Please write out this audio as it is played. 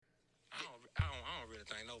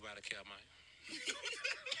think nobody care, man.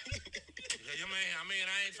 Yeah, man,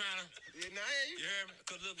 I ain't trying to. Yeah, nah, yeah,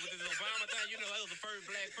 because look, with this Obama thing, you know, that was the first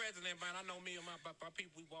black president, man. I know me and my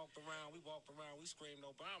people, we walked around, we screamed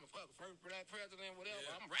Obama, fuck, first black president, whatever.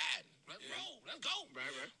 Yeah. I'm riding. Let's roll. Let's go.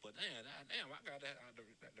 Right. But damn, I got that.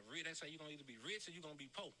 They say you're going to either be rich or you're going to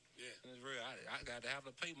be poor. Yeah. And it's real. I got to have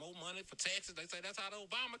to pay more money for taxes. They say that's how the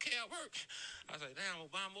Obamacare works. I say, damn,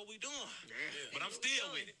 Obama, what we doing? Yeah. But I'm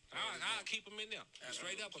still with it. I'll keep them in there.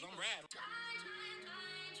 Straight up, because I'm riding.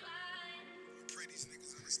 Pray these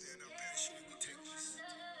niggas understand how passionate we take this.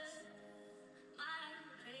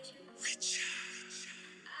 Rich.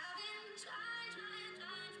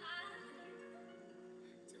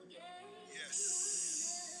 Yes.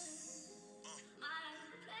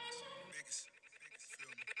 Niggas,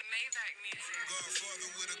 feel me. Maybach music.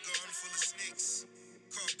 Godfather with a garden full of snakes.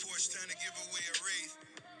 Car Porsche trying to give away a wraith.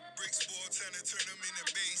 Bricks ball trying to turn them into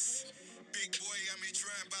base. Big boy, I may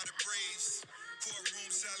trying by the Braves. Courtroom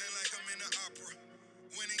silent like I'm in an opera.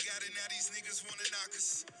 When they got it, now these niggas wanna knock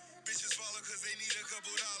us. Bitches follow cause they need a couple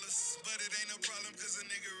dollars. But it ain't no problem cause a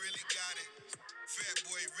nigga really got it. Fat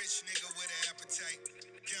boy, rich nigga with an appetite.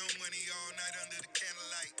 Count money all night under the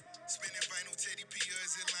candlelight. Spinning vinyl, Teddy P or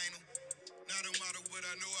is it Lionel? Not a model, but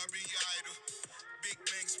I know I be your idol. Big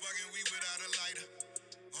banks bugging, we without a lighter.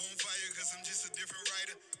 On fire cause I'm just a different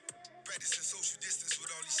writer. Practicing social distance with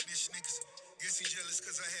all these snitch niggas. Guess he jealous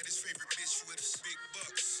cause I had his favorite bitch with us. Big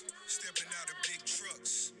bucks, stepping out of big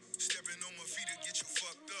trucks. Stepping on my feet to get you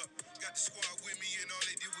fucked up. Got the squad with me and all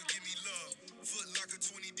they did was give me love. Foot locker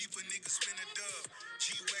 20 deep, a nigga spin a dub.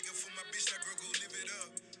 G-Wagon for my bitch, that girl go live it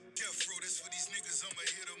up. Death row, that's for these niggas, I'ma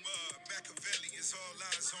hit them up. Machiavelli, it's all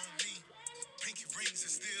eyes on me. Pinky rings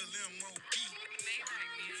is still M.O.B. Maybach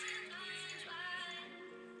music.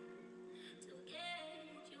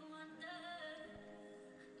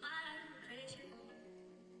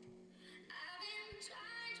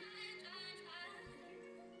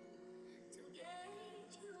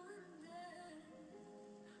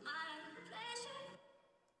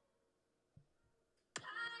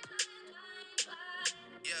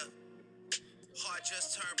 Yeah. Heart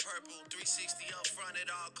just turned purple. 360 up front, it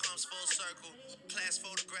all comes full circle. Class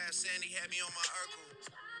photograph, Sandy had me on my Urkel.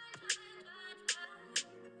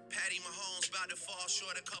 Patty Mahomes about to fall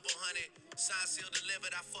short a couple hundred. Sign seal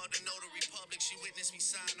delivered, I fucked the notary public. She witnessed me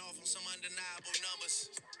sign off on some undeniable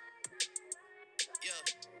numbers. Yeah.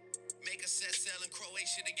 Make a set sell in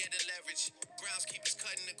Croatia to get the leverage. Groundskeepers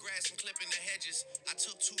cutting the grass and clipping the hedges. I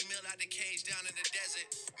took 2 mil out the cage down in the desert.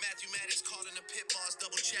 Mathematics calling the pit boss,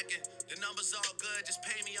 double checking. The numbers all good, just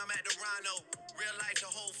pay me, I'm at the Rhino. Real life, the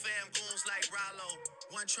whole fam goons like Rollo.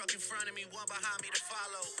 One truck in front of me, one behind me to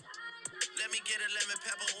follow. Let me get a lemon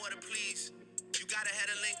pepper order, please. You gotta have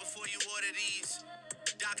a link before you order these.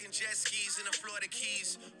 Docking jet skis in the Florida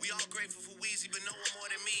Keys. We all grateful for Weezy, but no one more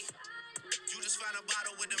than me. You just found a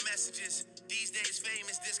bottle with the messages. These days fame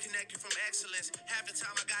is disconnected from excellence. Half the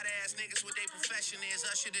time I gotta ask niggas what their profession is.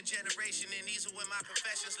 Usher the generation in, these are where my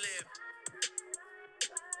confessions live.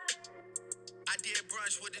 I did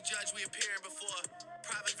brunch with the judge we appearing before.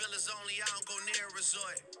 Private villas only, I don't go near a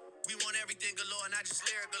resort. We want everything galore, not just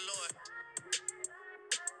lyric galore.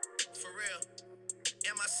 For real.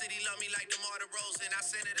 And my city love me like DeMar DeRozan. I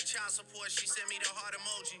sent her the child support, she sent me the heart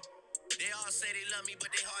emoji. They all say they love me,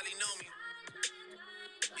 but they hardly know me.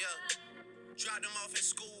 Yeah. Dropped them off at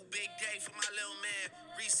school, big day for my little man.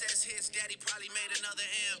 Recess hits, daddy probably made another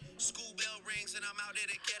M. School bell rings and I'm out there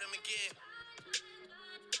to get him again.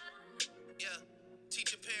 Yeah.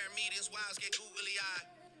 Teacher parent meetings, wives get googly eyed.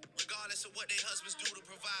 Regardless of what their husbands do to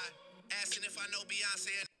provide. Asking if I know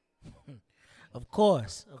Beyonce. Of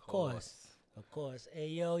course. Hey,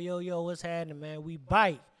 yo, what's happening, man? We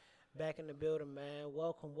bite. Back in the building, man.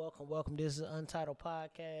 Welcome. This is Untitled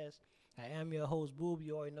Podcast. I am your host, Boob.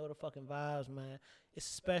 You already know the fucking vibes, man. It's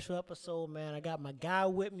a special episode, man. I got my guy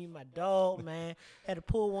with me, my dog, man. Had to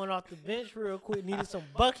pull one off the bench real quick. Needed some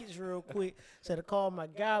buckets real quick. So to call my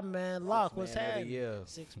guy, man. Locke, what's happening?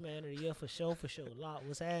 6 man of the year for sure. Locke,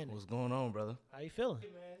 what's happening? What's going on, brother? How you feeling?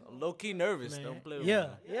 I'm low-key nervous. Man. Don't play with Yeah.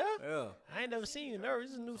 me. Yeah. I ain't never seen you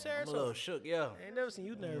nervous. This is new territory. I'm a little shook, yeah. I ain't never seen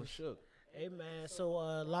you nervous. Shook. Hey, man, so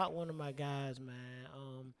Locke, one of my guys, man,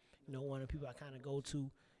 one of the people I kind of go to,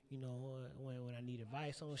 when I need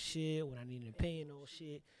advice on shit, when I need an opinion on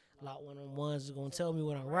shit. Locke, one of them ones is going to tell me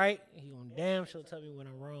when I'm right. He going to damn sure tell me when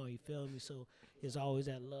I'm wrong, you feel me? So there's always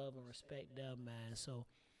that love and respect there, man. So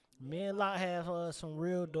me and Locke have some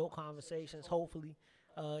real dope conversations, hopefully.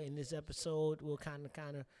 In this episode, we'll kind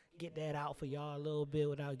of get that out for y'all a little bit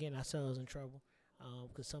without getting ourselves in trouble.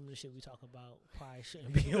 Because some of the shit we talk about probably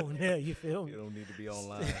shouldn't be on there. You feel me? You don't need to be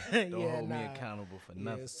online. Don't Yeah, hold me nah. accountable for Yeah,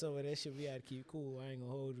 nothing. some of that shit we gotta keep cool. I ain't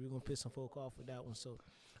gonna hold you. We gonna piss some folk off with that one. So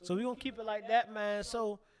we gonna keep it like that, man.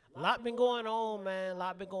 So a lot been going on, man. A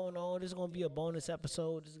lot been going on. This is gonna be a bonus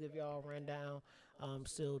episode. Just to give y'all a rundown.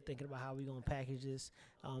 Still thinking about how we gonna package this.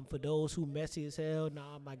 For those who messy as hell,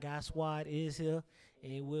 my guy Squad is here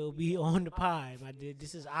and will be on the pod.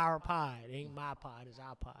 This is our pod. It ain't my pod. It's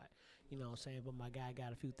our pod. You know what I'm saying? But my guy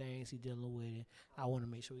got a few things he dealing with, and I want to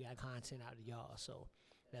make sure we got content out of y'all. So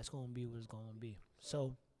that's gonna be what it's gonna be.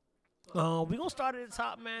 So we gonna start at the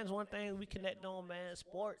top, man. It's one thing we connect on, man.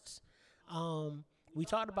 Sports. We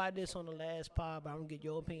talked about this on the last pod, but I'm gonna get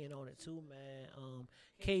your opinion on it too, man.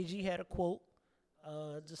 KG had a quote.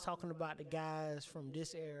 Just talking about the guys from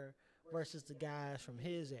this era versus the guys from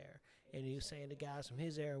his era. And he was saying the guys from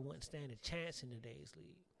his era wouldn't stand a chance in today's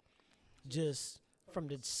league. Just from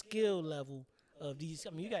the skill level of these.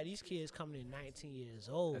 I mean, you got these kids coming in 19 years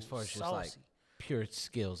old. As far as just saucy. like pure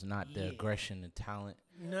skills, not the aggression and talent.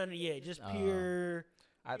 Just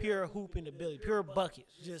pure hooping ability, pure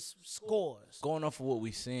buckets, just scores. Going off of what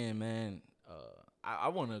we seeing, man, I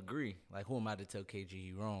want to agree. Like, who am I to tell KG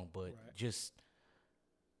he wrong? But Right. just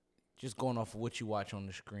going off of what you watch on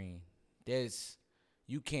the screen,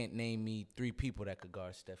 you can't name me 3 people that could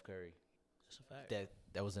guard Steph Curry. That's a fact.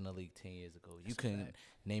 That was in the league 10 years ago. You That's a couldn't fact.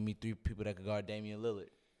 name me 3 people that could guard Damian Lillard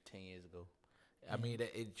 10 years ago. I mean,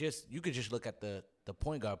 you could just look at the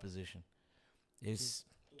point guard position. It's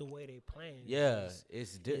The way they playing. yeah,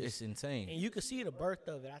 is- it's insane. And you can see the birth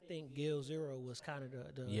of it. I think Gil Zero was kind of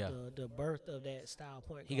the birth of that style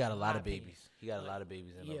point. He guard, got a in lot my of opinion. babies. He got a lot of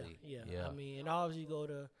babies in the league. Yeah. I mean, and obviously you go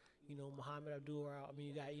to, Muhammad Abdul. I mean,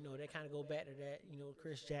 you got, they kind of go back to that,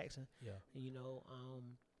 Chris Jackson. Yeah. And,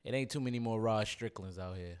 It ain't too many more Rod Stricklands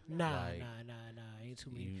out here. nah. Like, Ain't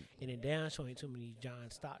too many. you- And then down show ain't too many John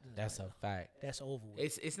Stockton. That's a fact. That's over with.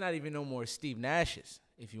 It's not even no more Steve Nashes.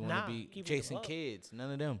 If you want Nah, to be keep it chasing above. kids,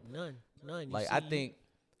 none of them. None. You Like, see, I think,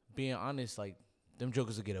 being honest, like, them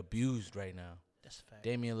jokers will get abused right now. that's a fact.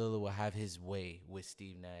 Damian Lillard will have his way with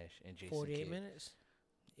Steve Nash and Jason 48 Kidd. minutes.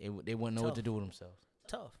 They wouldn't know what to Tough. do with themselves.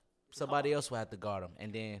 Tough. Somebody else would have to guard him.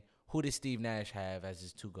 And then, who did Steve Nash have as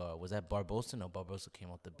his 2 guard? Was that Barbosa? No, Barbosa came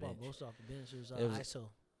off the bench. Most off the bench. It was, It was-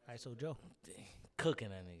 ISO Joe. Cooking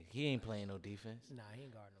that nigga. He ain't playing no defense. Nah, he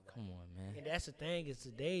ain't guarding nobody. Come on, man. And that's the thing is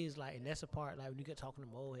today's like, and that's the part like when you get talking to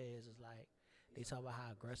old heads, it's like they talk about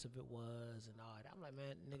how aggressive it was and all that. I'm like,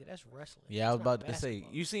 man, nigga, that's wrestling. Yeah, I was That's not about to say,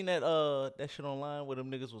 basketball. you seen that shit online where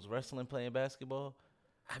them niggas was wrestling playing basketball?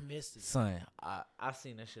 I missed it. Son, I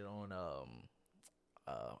seen that shit on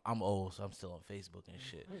I'm old, so I'm still on Facebook and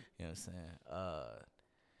shit. You know what I'm saying?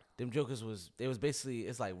 Them jokers was basically,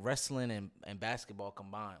 it's like wrestling and basketball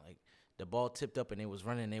combined. Like, the ball tipped up and they was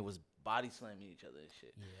running, they was body slamming each other and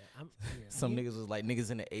shit. Yeah, Some niggas was like,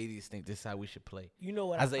 niggas in the 80s think this is how we should play. You know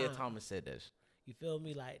what? Isaiah I find, Thomas said that. You feel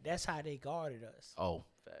me? Like that's how they guarded us. Oh,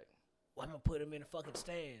 fact. Well, I'm gonna put him in the fucking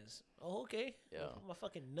stands. Oh, okay. Yeah. I'll put my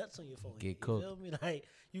fucking nuts on your forehead. Get You cooked. feel me? Like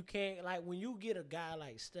you can't like when you get a guy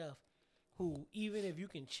like Steph, who even if you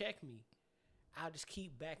can check me, I'll just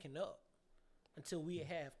keep backing up until we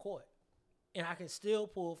have court, and I can still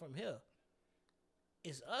pull from here.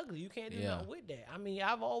 It's ugly. You can't do Yeah. nothing with that. I mean,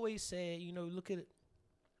 I've always said, look at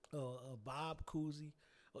Bob Cousy,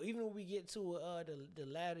 or even when we get to the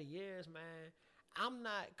latter years, man. I'm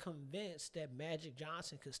not convinced that Magic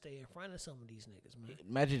Johnson could stay in front of some of these niggas, man.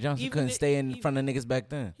 Magic Johnson Even couldn't the- stay in even- front of niggas back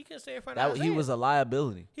then. He couldn't stay in front of Isaiah. He was a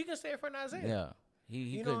liability. He couldn't stay in front of Isaiah. Yeah. He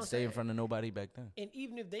You know what couldn't I'm stay in saying? front of nobody back then. And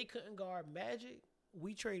even if they couldn't guard Magic,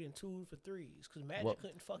 we trading 2s for 3s because Magic Well,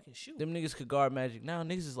 couldn't fucking shoot. Them niggas could guard Magic. Now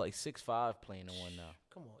niggas is like 6'5" playing in one now.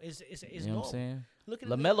 Come on, it's You know normal. what I'm saying? Look at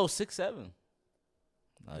LaMelo 6'7".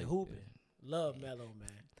 the hooping. Love Melo, man.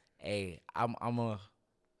 Hey, I'm gonna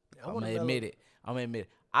wanna admit Melo- it. I'm gonna admit it.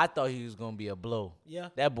 I thought he was gonna be a blow. Yeah.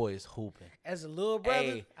 That boy is hooping. As a little brother,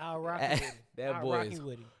 Hey, I'll rock it with him. that I'll boy rock is it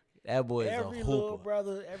with him. That boy is Every a little hooper.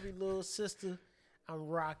 brother, every little sister, I'm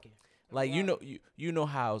rocking. Like you know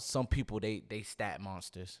how some people they stat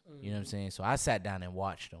monsters. You know what I'm saying? So I sat down and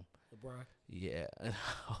watched them. LeBron. Yeah.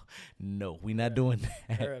 No, we not doing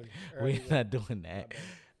that. Early We're not doing that.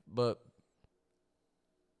 But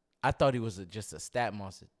I thought he was just a stat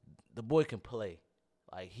monster. The boy can play.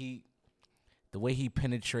 Like the way he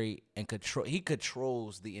penetrate and he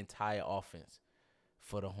controls the entire offense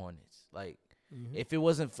for the Hornets. Like if it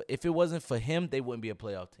wasn't for him, they wouldn't be a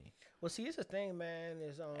playoff team. Well, see, it's the thing, man.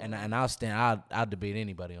 Is And I'll debate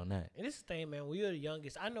anybody on that. And this is the thing, man. When you're the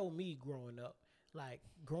youngest, I know me growing up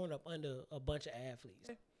under a bunch of athletes.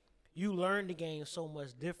 you learn the game so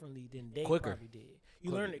much differently than they Quicker. probably did.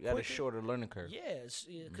 You learn it You got a quicker. shorter learning curve. Yes,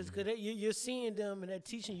 because you're seeing them and they're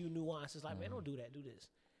teaching you nuances. Like, man, don't do that. Do this.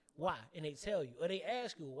 Why? And they tell you, or they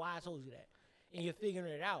ask you, why I told you that. And you're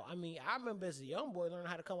figuring it out. I mean, I remember as a young boy learning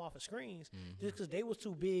how to come off of screens just because they was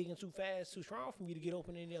too big and too fast, too strong for me to get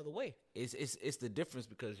open any other way. It's the difference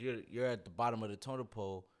because you're at the bottom of the totem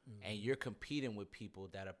pole and you're competing with people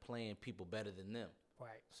that are playing people better than them. Right.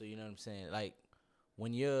 So you know what I'm saying? Like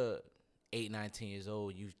when you're 8, 19 years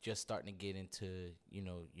old, you just starting to get into, you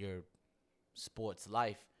know, your sports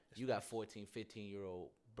life. You got 14, 15-year-old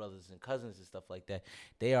brothers and cousins and stuff like that.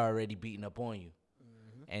 They are already beating up on you.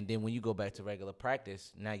 And then when you go back to regular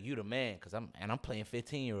practice, now you the man, cause I'm playing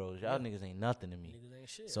 15-year-olds. Y'all niggas ain't nothing to me. Niggas ain't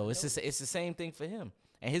shit. So it's the same thing for him.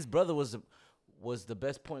 And his brother was the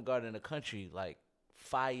best point guard in the country like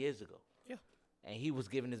 5 years ago. Yeah. And he was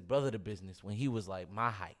giving his brother the business when he was like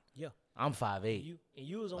my height. Yeah. I'm 5'8".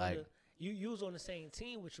 You was on Like- you was on the same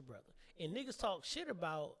team with your brother. And niggas talk shit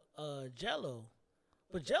about Jello,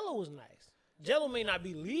 but Jello was nice. Jello may not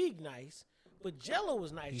be league nice, but Jello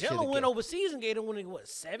was nice. He Jello shoulda went get- overseas and gave him winning what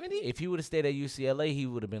 70? If he would have stayed at UCLA, he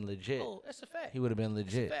would have been legit. Oh, that's a fact. He would have been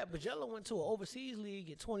That's a legit fact. But Jello went to an overseas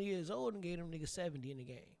league at 20 years old and gave them niggas 70 in the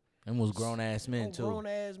game. and was grown ass men too. Grown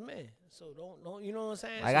ass men. So don't you know what I'm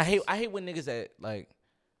saying? Like So I hate when niggas that like,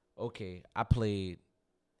 okay, I played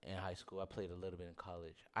in high school. I played a little bit in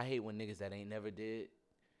college. I hate when niggas that ain't never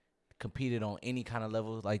competed on any kind of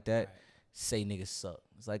level like that say niggas suck.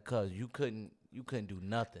 It's like, cuz you couldn't do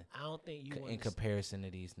nothing I don't think you in understand. comparison to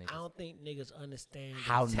these niggas. I don't think niggas understand the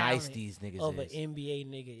How nice talent these niggas of is. an NBA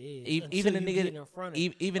nigga is. Even a until you get nigga, in front of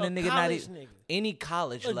even a nigga not college even nigga. any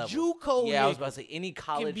college A level. JUCO yeah, I was nigga about to say any can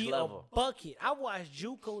college be level. a bucket. I watched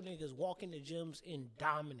JUCO niggas walk in the gyms and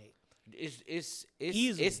dominate. It's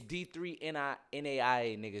Easily. D3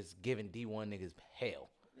 NAIA niggas giving D1 niggas hell.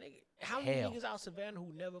 Nigga, how many Hell. niggas out Savannah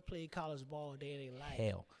who never played college ball a day in their life?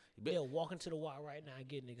 Hell. They'll walk into the wall right now and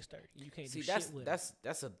get niggas 30. You can't See, do that's shit with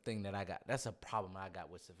that's a thing that I got. That's a problem I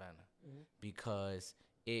got with Savannah because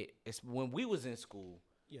it's when we was in school.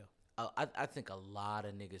 Yeah. I think a lot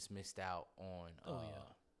of niggas missed out on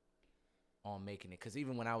on making it because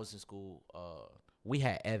even when I was in school, we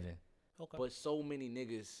had Evan, Okay. but so many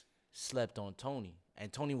niggas slept on Tony,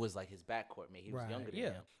 and Tony was like his backcourt mate. He was younger than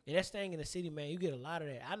him. And that's staying in the city, man. You get a lot of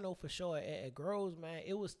that. I know for sure at Groves, man,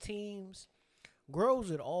 it was teams. Groves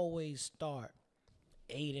would always start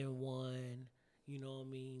 8-1, you know what I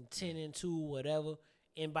mean, 10-2, whatever.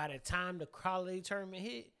 And by the time the college tournament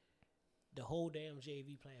hit, the whole damn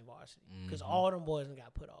JV playing varsity. Because all them boys done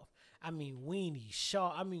got put off. I mean, Weenie,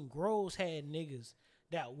 Shaw. I mean, Groves had niggas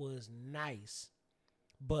that was nice,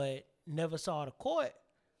 but never saw the court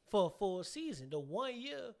for a full season. The 1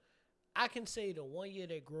 year, I can say the 1 year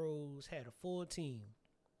that Groves had a full team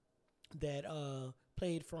that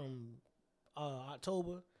played from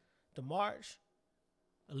October to March,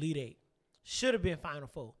 Elite Eight. Should have been Final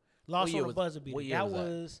Four. Lost on the buzzer beater. What year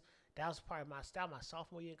was that was probably my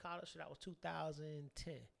sophomore year in college, so that was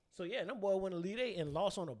 2010. So yeah, them boy went Elite Eight and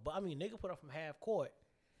lost on I mean, nigga put up from half court,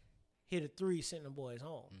 hit a three, sent them boys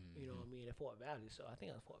home. You know what I mean? At Fort Valley. So I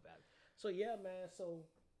think it was Fort Valley. So yeah, man. So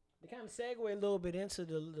to kind of segue a little bit into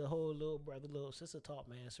the whole little brother, little sister talk,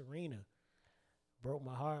 man. Serena broke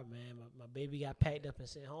my heart, man. My baby got packed up and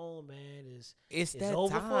sent home, man. It's that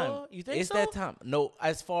over time. for her? You think it's so? that time. No,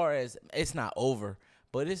 as far as it's not over,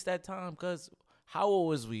 but it's that time because how old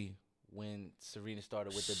was we when Serena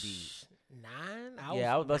started with the bees? 9.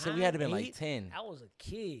 Yeah, I was about to say we had to been 8. like 10. I was a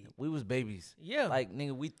kid. We was babies. Yeah. Like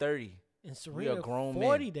nigga, we 30. And Serena grown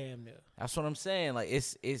 40 men. damn near. That's what I'm saying. Like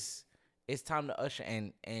it's time to usher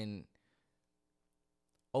and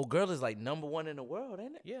oh girl is like #1 in the world,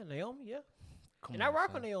 ain't it? Yeah, Naomi, yeah. Come And on, I rock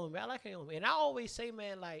son. with Naomi. I like Naomi. And I always say,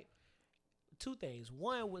 man, like, two things.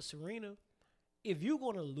 One, with Serena, if you're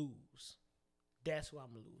going to lose, that's who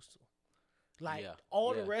I'm going to lose to. Like, Yeah,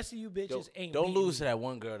 all yeah. the rest of you bitches ain't Don't beating lose to me. that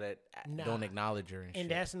one girl that Nah. don't acknowledge her and shit. And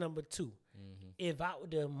that's number 2. If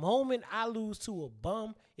the moment I lose to a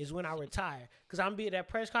bum is when I retire. Because I'm be at that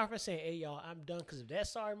press conference saying, hey, y'all, I'm done. Because if that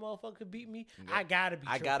sorry motherfucker beat me, I got to be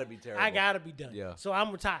I tripping. gotta be terrible. I got to be done. Yeah. So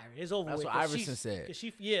I'm retiring. It's over That's with. what 'Cause Iverson she- said. 'cause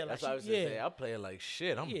she, yeah, like That's what I was yeah. saying. I'm playing like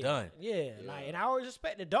shit. I'm Yeah, done. Yeah, like, and I always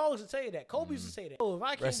respect the dogs to say that. Kobe used to say that. Oh, if I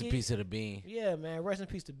can't Rest in get- peace to the bean. Yeah, man. Rest in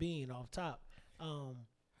peace to Bean off top.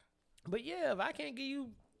 But yeah, if I can't give you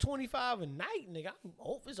 25 a night, nigga,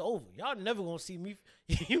 it's over. Y'all never gonna see me.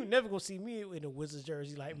 You never gonna see me in a Wizards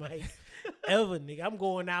jersey like Mike ever, nigga. I'm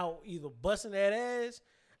going out either busting that ass.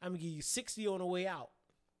 I'm gonna give you 60 on the way out.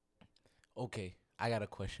 Okay, I got a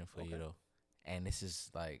question for you though, and this is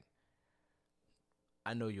like,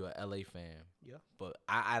 I know you're a LA fan. Yeah. But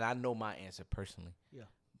I know my answer personally. Yeah.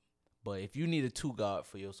 But if you need a 2 guard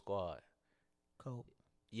for your squad, Kobe.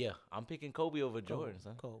 yeah, I'm picking Kobe over Jordan,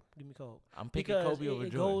 son. Kobe. Give me Kobe. I'm picking Because Kobe over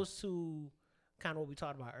it Jordan. goes to kind of what we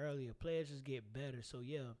talked about earlier. Players just get better. So,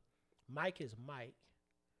 yeah, Mike is Mike,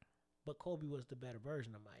 but Kobe was the better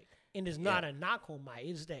version of Mike. And it's not a knock on Mike.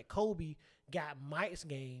 It's that Kobe got Mike's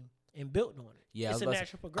game and built on it. Yeah, it's I a was about natural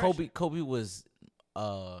to say, progression. Kobe was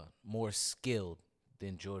more skilled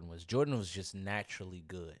than Jordan was. Jordan was just naturally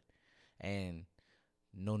good. And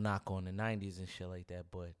no knock on the 90s and shit like that,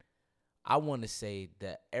 but I want to say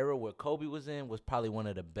the era where Kobe was in was probably one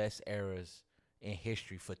of the best eras in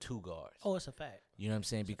history for 2 guards. Oh, it's a fact. You know what I'm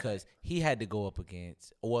saying? Because he had to go up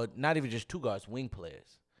against, or not even just 2 guards, wing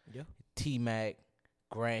players. Yeah. T-Mac,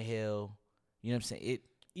 Grant Hill. You know what I'm saying?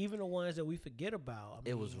 Even the ones that we forget about.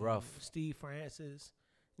 It was rough. Steve Francis.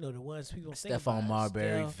 You know, the ones people don't think Stephon about.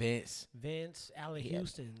 Marbury, Steph, Vince. Allen Yeah.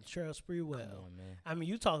 Houston, Cheryl Sprewell. Come on, man. I mean,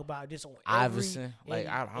 you talk about this on Iverson. every, Like,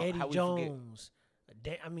 Eddie how we forget? Jones.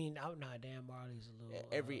 Dan Marley's a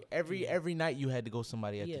little. Every night you had to go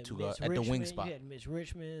somebody at the 2 guard at the wing spot, You had Mitch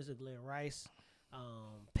Richmonds, the Glenn Rice,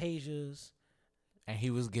 Pagers, and he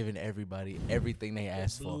was giving everybody everything they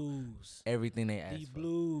asked for. Blues. Everything they The asked for.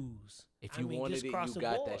 Blues. If I you wanted wanted just it, across you the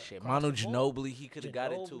got board. that shit. Across Manu the board. Ginobili, he could have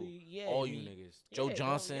got it too. Ginobili, yeah, All I you mean, niggas. yeah, Joe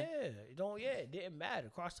Johnson. It didn't matter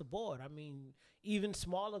across the board. I mean, even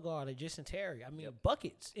smaller guard like Jason Terry. I mean,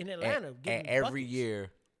 buckets in Atlanta. And giving every buckets.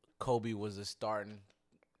 year, Kobe was a starting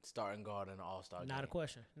guard in an All-Star game. Not a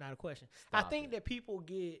question. I Stop think it. that people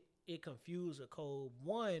get it confused with Kobe.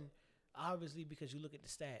 One, obviously, because you look at the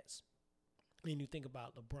stats and you think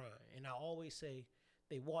about LeBron. And I always say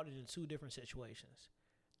they walked into 2 different situations.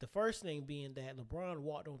 The first thing being that LeBron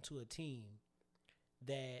walked onto a team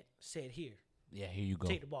that said, here, Yeah, here you go.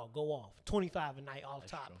 take the ball, go off. 25 a night off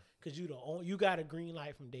That's top true. because you got a green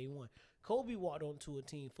light from day one. Kobe walked onto a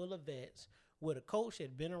team full of vets where the coach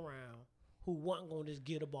had been around who wasn't going to just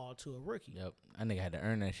give the ball to a rookie. Yep, that nigga had to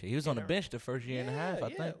earn that shit. He was on the bench the first year and a half, I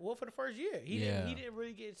think. Well, for the first year. He Yeah. didn't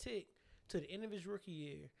really get sick to the end of his rookie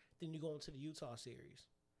year. Then you go into the Utah series.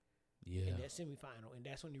 Yeah. In that semifinal. And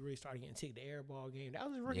that's when you really started getting sick. The air ball game. That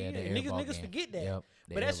was his rookie Yeah, year. the air ball Niggas game. forget that. Yep,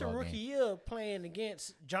 the But that's air a ball rookie game. year playing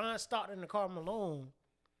against John Stockton and Karl Malone,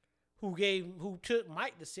 who took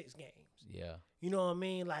Mike to 6 games. Yeah. You know what I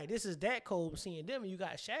mean? Like, this is that Kobe seeing them, and you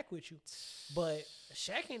got Shaq with you. But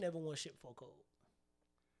Shaq ain't never won shit before Kobe.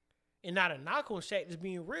 And not a knock on Shaq, just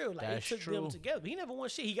being real. Like, That's it took them true. together. But he never won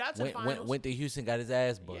shit. He got to the finals. Went to Houston, got his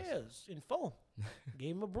ass bust. Yes, in 4.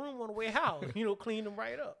 Gave him a broom on the way out. Cleaned him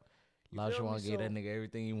right up. You feel me? Olajuwon gave So- that nigga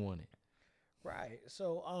everything he wanted. Right.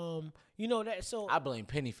 So, that. So I blame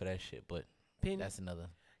Penny for that shit, but Penny. that's another.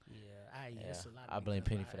 It's a lot of I blame niggas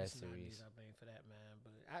Penny out. for that It's a lot of series. niggas I blame for that, man.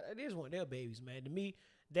 But it is one of their babies, man. To me,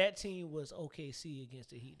 that team was OKC against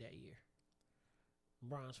the Heat that year.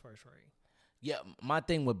 Bron's first ring. Yeah, my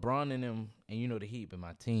thing with Braun and them, and the Heat been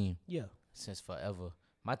my team Yeah. since forever.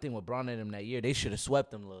 My thing with Braun and them that year, they should have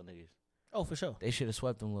swept them little niggas. Oh, for sure. They should have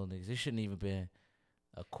swept them little niggas. It shouldn't even been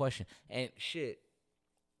a question. And shit,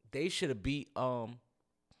 they should have beat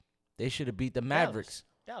the Mavericks.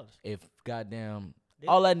 Dallas. If goddamn They-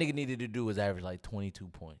 all that nigga needed to do was average like 22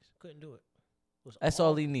 points. Couldn't do it. That's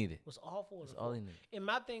all he needed. Was awful. That's all he needed. And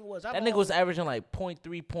my thing was, That nigga was averaging like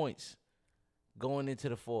 0.3 points going into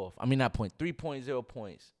the fourth. I mean, not 3.0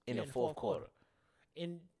 points in the fourth quarter.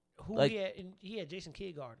 And who Like- he had? And he had Jason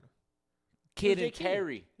Kidd Gardner. Kid Jay and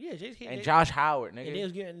Terry Yeah, Jason Kidd. and Josh Howard, And they nigga.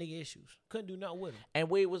 was giving that nigga issues. Couldn't do nothing with him. And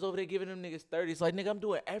Wade was over there giving them niggas 30. It's like, nigga, I'm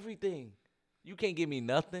doing everything. You can't give me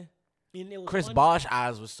nothing. And it was Chris funny- Bosh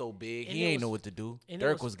eyes was so big, And he it ain't know was- what to do. and it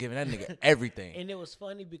Dirk was- was giving that nigga everything. And it was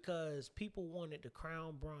funny because people wanted to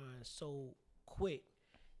crown Bron so quick.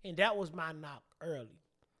 And that was my knock early,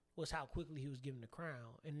 was how quickly he was given the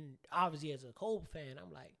crown. And obviously as a Kobe fan,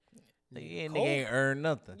 I'm like, Nigga Kobe- ain't earned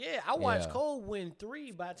nothing. yeah, I watched Yeah. Kobe win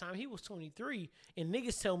 3 by the time he was 23. And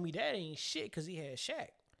niggas tell me that ain't shit because he had Shaq.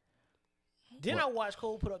 Then I watched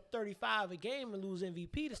Kobe put up 35 a game and lose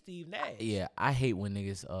MVP to Steve Nash. Yeah, I hate when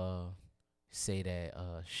niggas say that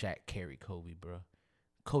Shaq carried Kobe, bro.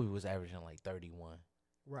 Kobe was averaging like 31.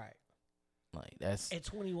 Right. Like that's At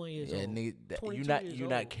 21 years yeah, old. nigga, you're 22 not years you're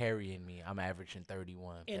not old. carrying me. I'm averaging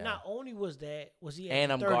 31. And pal. not only was he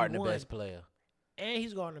and I'm averaging guarding the 31, best player. And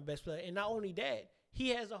he's guarding the best player. And not only that, he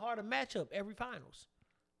has a harder matchup every finals.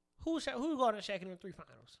 Who's guarding Shaq in the 3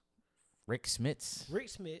 finals? Rick Smits. Rick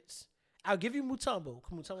Smits. I'll give you Mutombo.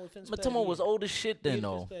 Mutombo Mutombo was old as shit then He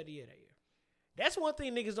though. was player of the year that year. That's one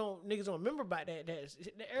thing niggas don't remember about that. That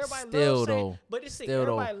everybody Still loves saying, though, but this thing still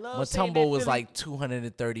though, everybody loves saying Mutombo that was Philly- like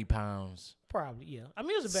 230 pounds. probably yeah. I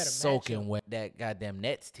mean, it was a better Soaking matchup. wet. That goddamn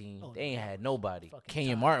Nets team, Oh, they ain't that had was nobody. fucking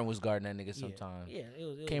Kenyon tight. Martin was guarding that nigga sometimes. Yeah,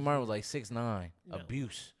 it Kenyon Martin was like 6'9". No.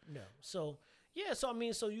 Abuse. no. So yeah, so I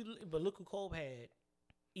mean, but look who Kobe had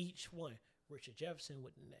each one. Richard Jefferson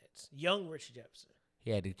with the Nets, young Richard Jefferson. He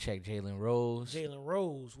had to check Jalen Rose. Jalen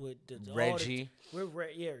Rose with the Reggie.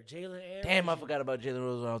 Jalen and Damn, I Reggie. forgot about Jalen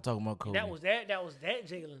Rose when I was talking about Kobe. That was that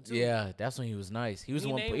Jalen too. Yeah, that's when he was nice. He was He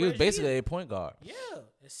the one. named He was Reggie basically either. a point guard. Yeah.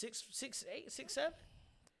 And 6'8", 6'7".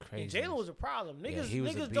 Crazy. And Jalen was a problem. Yeah, Niggas, he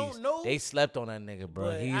was a niggas beast. don't know. They slept on that nigga, bro.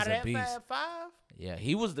 but He's out of a that beast. 5'5", Yeah,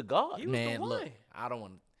 he was the guard, He was the man. Look, one. I don't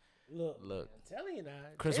want. look, Look. I'm telling you now.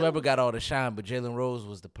 Chris Jalen- Webber got all the shine, but Jalen Rose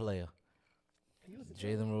was the player. he was the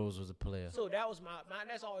Jalen Rose was the player. So that was my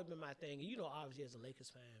that's always been my thing. You know, obviously as a Lakers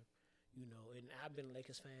fan, and I've been a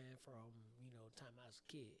Lakers fan from, the time I was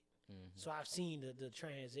a kid. So I've seen the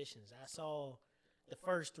transitions. I saw the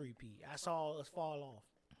first 3-peat. I saw us fall off.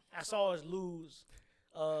 I saw us lose,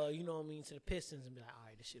 to the Pistons and be like, all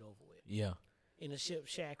right, this shit over with. Yeah, And the ship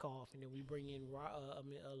shack off, and then we bring in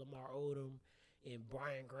Lamar Odom and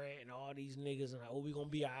Brian Grant and all these niggas, and like, we gonna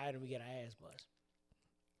be all right, and we get our ass bust.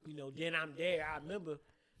 Then I'm there. I remember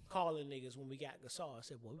calling niggas when we got Gasol. I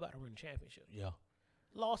said, boy, we about to win the championship. yeah.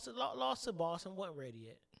 Lost to Boston, wasn't ready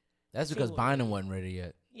yet. That's because Same with- Bynum wasn't ready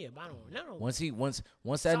yet. Yeah, but I don't know. Once that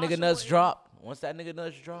Sasha nigga nuts wasn't- dropped,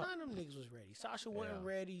 dropped, None of them niggas was ready. Sasha wasn't Yeah.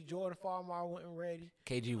 ready. Jordan Farmar wasn't ready.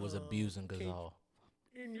 KG was abusing KG Gasol.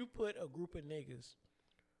 And you put a group of niggas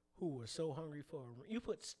who were so hungry for a ring. You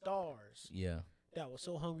put stars Yeah, that was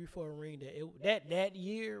so hungry for a ring that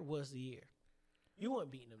year was the year. You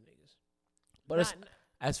weren't beating them niggas. but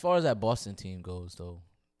as far as that Boston team goes, though,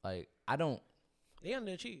 like I don't. They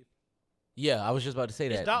underachieved. Yeah, I was just about to say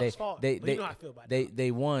It's that. Doc's fault, They, but they, you know how I feel about they, Doc.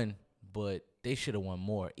 they won, but they should have won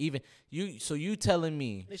more. Even you. So you telling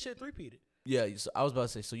me? They should have three-peated. Yeah. So I was about to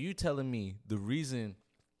say. So you telling me the reason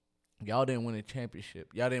y'all didn't win a championship,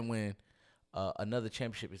 y'all didn't win another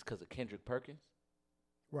championship, is because of Kendrick Perkins?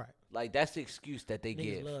 Right. Like that's the excuse that they Niggas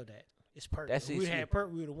give. love that. It's Perk. That's If the we excuse. had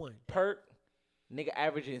Perk, we would have won. Perk, nigga,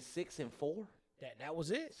 averaging 6 and 4. That was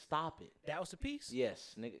it. Stop it. That was the piece.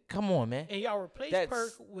 Yes, nigga. Come on, man. And y'all replaced That's-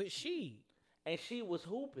 Perk with Sheed. And she was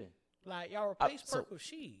hooping. Like y'all replaced so Perk with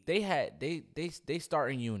Sheed. They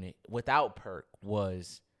starting unit without Perk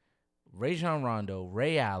was Rajon Rondo,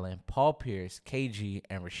 Ray Allen, Paul Pierce, KG,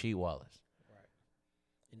 and Rasheed Wallace. Right.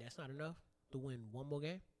 And that's not enough to win one more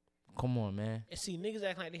game. Come on, man. And see, niggas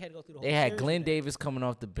act like they had to go through the whole They had series Glenn with that. Davis coming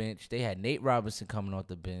off the bench. They had Nate Robinson coming off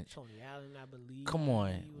the bench. Tony Allen, I believe. Come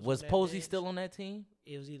on. he Was on that Posey bench. still on that team?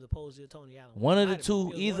 It was either Posey or Tony Allen. One of the Might have two.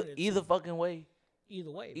 been. It was one of the Either two. fucking way.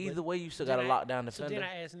 Either way. Either but way, you still then got a lockdown So defender. then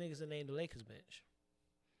I asked niggas to name the Lakers bench.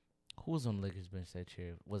 Who was on the Lakers bench that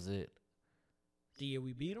year? Was it? The year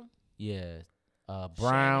we beat them. Yeah.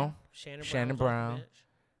 Brown. Shannon Brown. Was off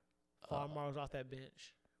the bench. Farmar was off that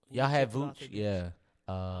bench. Y'all had Vooch was off Vooch. that Yeah.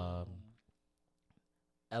 bench.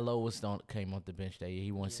 Lo was came off the bench that year.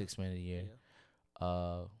 He won Yeah. 6 man of the year.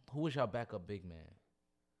 Yeah. Who was y'all backup big man?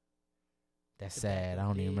 That's The sad. I backup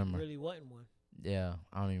don't even big remember. Really wasn't one. Yeah,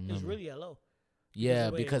 I don't even It was remember. really LO. Yeah,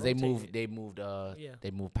 the way they because they moved. rotated. They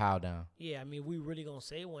Yeah. moved Powell down. Yeah, I mean, we really gonna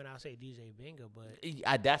say one. I'll say DJ Binga, but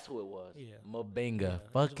That's who it was. Yeah. Mabinga, Yeah, it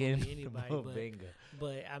was fucking gonna be anybody,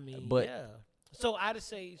 but I mean, But- yeah. So I just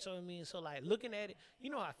say, so like looking at it, you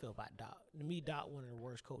know how I feel about Doc. To me, Doc one of the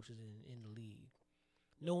worst coaches in the league.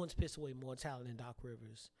 No one's pissed away more talent than Doc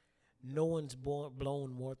Rivers. No one's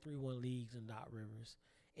blown more 3-1 leagues than Doc Rivers.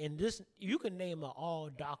 And this, you can name an all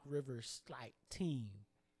Doc Rivers like team,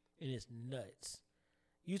 and it's nuts.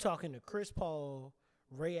 You talking to Chris Paul,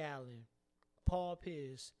 Ray Allen, Paul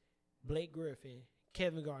Pierce, Blake Griffin,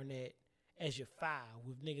 Kevin Garnett as your five,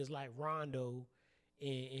 with niggas like Rondo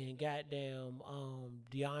and goddamn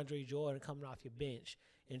DeAndre Jordan coming off your bench,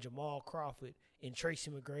 and Jamal Crawford and Tracy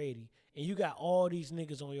McGrady, and you got all these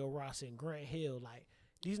niggas on your roster, and Grant Hill, like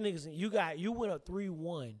these niggas, you went up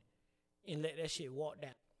 3-1 and let that shit walk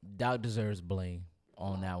down. Doc deserves blame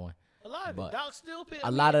on that one. A lot of But it, Doc still pissed. A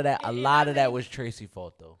lot of that was Tracy's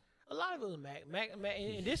fault though. A lot of it was Mac,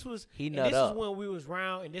 and this was He and nut this up. is when we was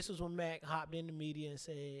round, and this was when Mac hopped in the media and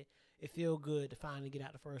said it feel good to finally get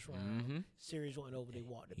out the first round. Mhm. Series went over, they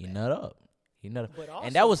walked it He back. nut up. But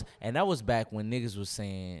And also- that was back when niggas was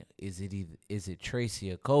saying, is it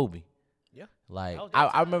Tracy or Kobe? Yeah, Like That was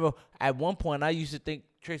that I remember at one point I used to think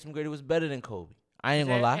Tracy McGrady was better than Kobe. I ain't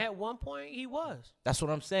gonna lie. At one point, he was. That's what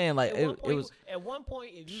I'm saying. Like it was. At one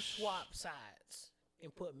point, if you swap sides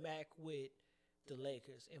and put Mac with the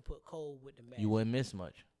Lakers and put Cole with the Magic, You wouldn't miss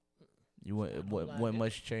much. You wouldn't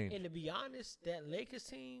much change. And to be honest, that Lakers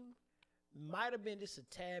team might have been just a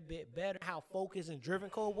tad bit better. How focused and driven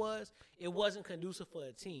Cole was, it wasn't conducive for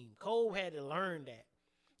a team. Cole had to learn that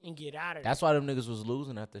and get out of That's that. why them niggas was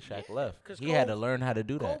losing after Shaq left. 'Cause He had Cole- to learn how to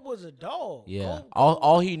do that. Cole was a dog. Yeah. Cole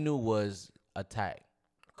All he knew was attack.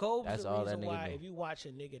 Cole was That's the all that reason nigga why knew. if you watch a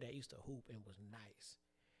nigga that used to hoop and was nice,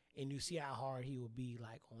 and you see how hard he would be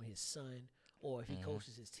like on his son or if he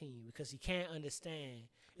coaches his team because he can't understand.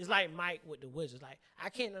 It's like Mike with the Wizards. Like, I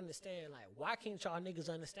can't understand, like, why can't y'all niggas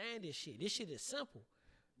understand this shit? This shit is simple.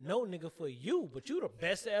 No nigga for you, but you the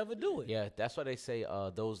best to ever do it. Yeah, that's why they say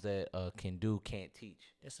those that can do can't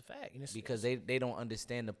teach. That's a fact. And Because they don't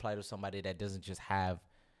understand the plight of somebody that doesn't just have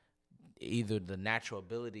either the natural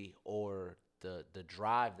ability or the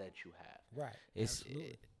drive that you have. right. It's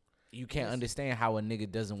Absolutely. you can't understand how a nigga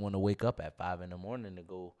doesn't want to wake up at 5 a.m. to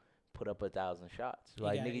go put up 1,000 shots. You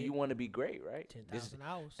Like, gotta nigga, hit you want to be great, right? 10,000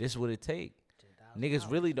 hours. This what it take. 10,000 Niggas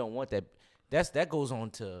hours. really don't want that. That goes on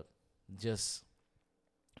to just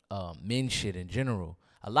men shit in general.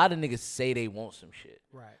 A lot of niggas say they want some shit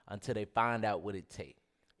Right. until they find out what it take.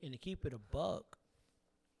 And to keep it a buck,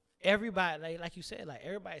 everybody, like you said, like,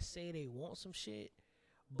 everybody say they want some shit,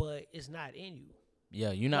 but it's not in you.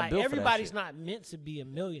 Yeah, you're not Like, built everybody's for that not meant to be a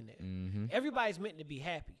millionaire. Mm-hmm. Everybody's meant to be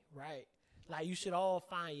happy, right? Like, you should all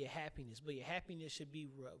find your happiness, but your happiness should be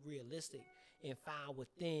realistic and found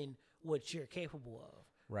within what you're capable of.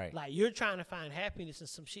 Right. Like, you're trying to find happiness in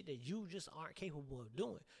some shit that you just aren't capable of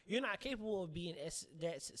doing. You're not capable of being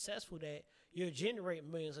that successful that you're generating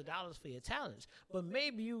millions of dollars for your talents. But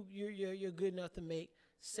maybe you're good enough to make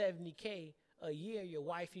 $70K a year. Your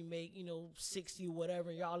wife, you make 60 or whatever,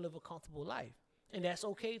 and y'all live a comfortable life, and that's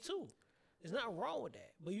okay too. There's nothing wrong with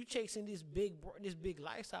that. But you chasing this big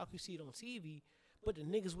lifestyle, you see it on TV, but the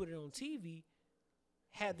niggas with it on TV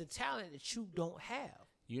have the talent that you don't have.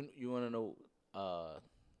 You want to know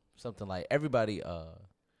something like everybody,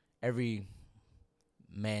 every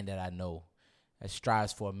man that I know that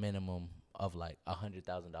strives for a minimum of like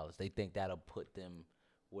 $100,000. They think that'll put them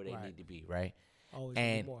where they Right. need to be, right? Always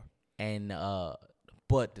And more. and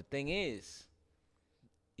but the thing is,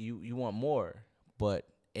 you want more, but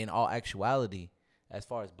in all actuality, as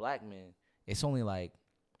far as black men, it's only like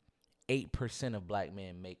 8% of black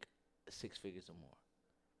men make 6 figures or more.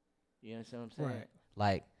 You understand what I'm saying? Right.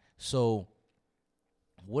 Like, so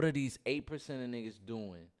what are these 8% of niggas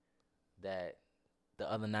doing that the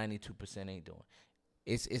other 92% ain't doing?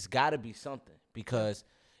 It's got to be something, because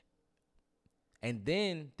and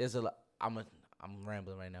then there's a I'm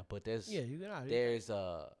rambling right now, but there's Yeah, you get out of here.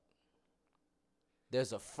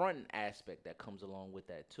 there's a front aspect that comes along with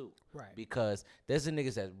that too. Right. Because there's the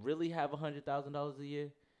niggas that really have $100,000 a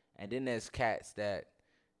year, and then there's cats that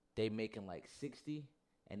they making like 60,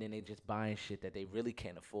 and then they just buying shit that they really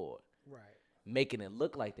can't afford, Right. making it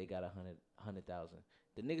look like they got 100,000.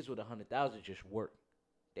 The niggas with 100,000 just work.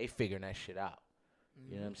 They figuring that shit out.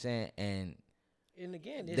 You know what I'm saying? And And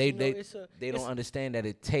again, they it's don't understand that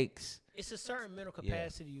it takes. It's a certain mental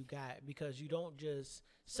capacity you got, because you don't just,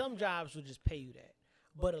 some jobs will just pay you that.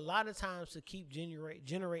 But a lot of times to keep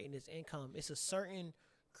generating this income, it's a certain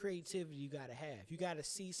creativity you got to have. You got to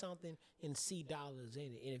see something and see dollars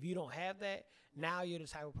in it. And if you don't have that, now you're the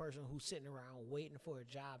type of person who's sitting around waiting for a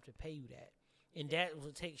job to pay you that. And that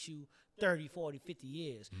will take you 30, 40, 50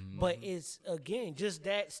 years. But it's, again, just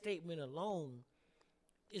that statement alone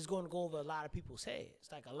is going to go over a lot of people's heads.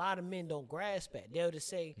 Like, a lot of men don't grasp that. They'll just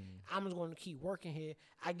say, I'm just going to keep working here.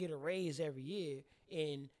 I get a raise every year,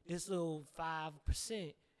 and this little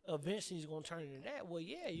 5% eventually is going to turn into that. Well,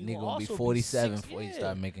 yeah, you Nigga gonna gonna be also 47 60 before you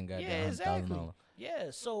start making yeah, goddamn exactly. $100,000.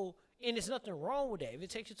 Yeah, so, and there's nothing wrong with that. If it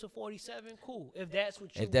takes you to 47, cool. If that's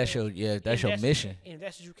what you If that's want, your that's your mission. and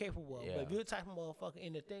that's what you're capable of. Yeah. But if you're the type of motherfucker,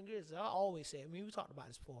 and the thing is, I always say, I mean, we talked about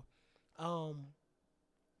this before.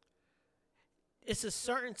 It's a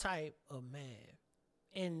certain type of man,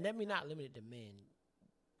 and let me not limit it to men,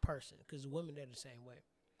 person, because women are the same way.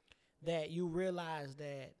 That you realize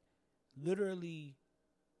that literally,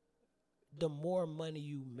 the more money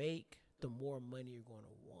you make, the more money you're going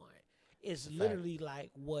to want. It's literally like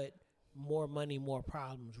what more money, more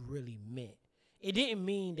problems really meant. It didn't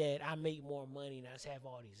mean that I make more money and I just have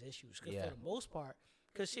all these issues. Because for the most part,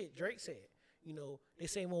 because shit, Drake said, they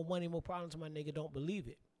say more money, more problems. My nigga don't believe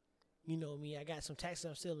it. You know me, I got some taxes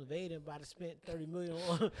I'm still evading, but I spent $30 million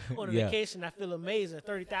on a vacation. I feel amazing.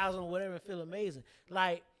 30,000 or whatever, I feel amazing.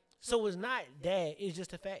 Like, so it's not that. It's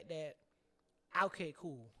just the fact that, okay,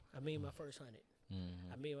 cool. I made my first 100.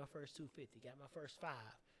 I made my first 250. Got my first 5.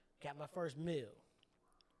 Got my first meal.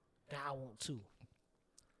 Now I want 2.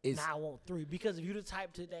 Now I want 3. Because if you're the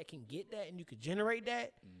type that can get that and you can generate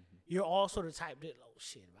that, you're also the type that, oh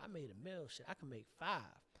shit, if I made $1 million, shit, I can make 5.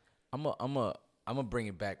 I'm a bring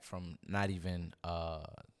it back from not even a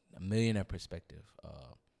millionaire perspective.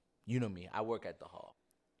 You know me, I work at the hall.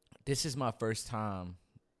 This is my first time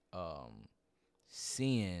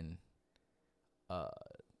seeing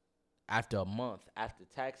after a month after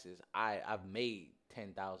taxes, I've made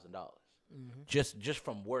 $10,000 just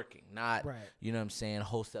from working, not you know what I'm saying,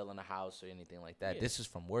 wholesaling a house or anything like that. This is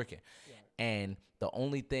from working, and the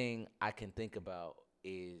only thing I can think about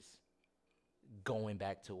is going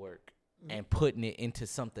back to work and putting it into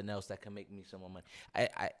something else that can make me some more money.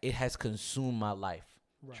 It has consumed my life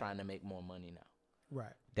trying to make more money now.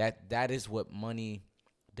 Right. That is what money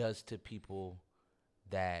does to people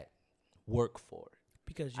that work for it.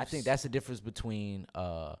 Because I think that's the difference between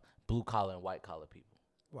blue collar and white collar people.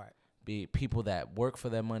 Right. Be people that work for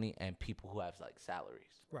their money and people who have like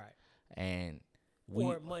salaries. Right. And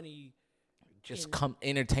or money just come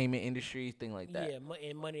entertainment industry, thing like that. Yeah,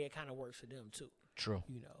 and money that kind of works for them too. True.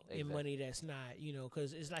 You know, and money that's not, you know,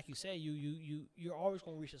 because it's like you said, you're always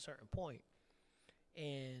gonna reach a certain point,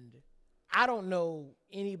 and I don't know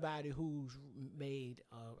anybody who's made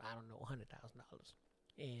I don't know $100,000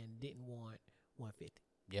 and didn't want 150.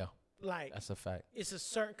 Yeah, like that's a fact. It's a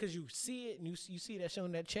certain, because you see it and you see that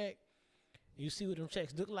showing that check. You see what them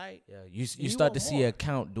checks look like. Yeah, you start to see your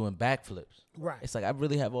account doing backflips. Right. It's like I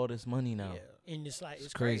really have all this money now. Yeah, and it's like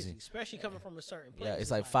it's crazy, especially coming from a certain place. Yeah,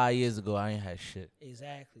 it's like 5 years ago I ain't had shit.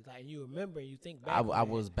 Exactly. Like you remember, you think back. I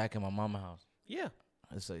was back in my mama's house. Yeah.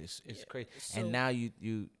 It's crazy. So, and now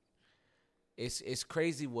it's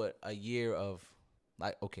crazy what a year of,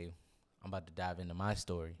 like, okay, I'm about to dive into my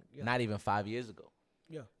story. Yeah. Not even 5 years ago.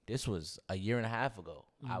 Yeah. This was a year and a half ago.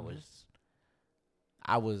 Mm-hmm.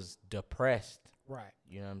 I was depressed. Right.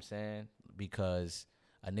 You know what I'm saying? Because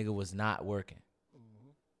a nigga was not working.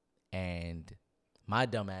 Mm-hmm. And my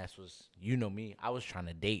dumb ass was, you know me, I was trying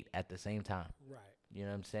to date at the same time. Right. You know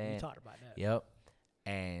what I'm saying? We talked about that. Yep.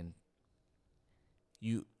 And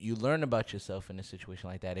you learn about yourself in a situation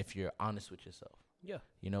like that if you're honest with yourself. Yeah.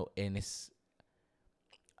 You know, and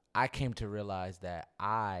I came to realize that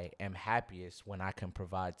I am happiest when I can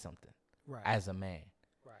provide something as a man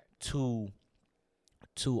to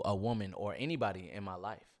a woman or anybody in my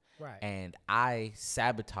life. Right. And I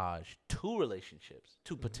sabotaged two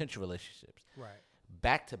potential relationships. Right.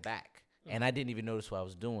 Back to back. And I didn't even notice what I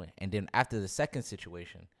was doing. And then after the second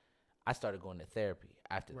situation, I started going to therapy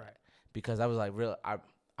after that. Because I was like,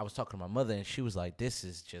 I was talking to my mother and she was like, this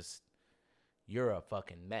is just, you're a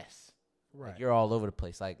fucking mess. Right. Like, you're all over the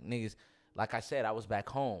place. Like, niggas, like I said, I was back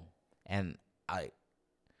home and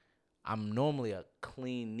I'm normally a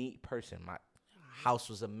clean, neat person. My house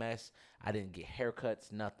was a mess. I didn't get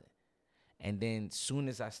haircuts, nothing. And then soon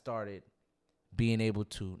as I started being able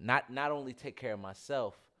to not only take care of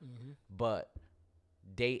myself, but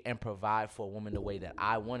date and provide for a woman the way that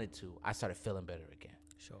I wanted to, I started feeling better again.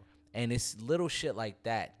 Sure. And it's little shit like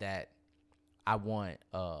that I want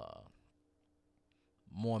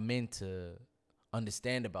more men to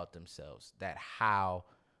understand about themselves, that how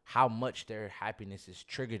much their happiness is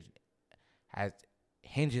triggered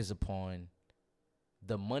hinges upon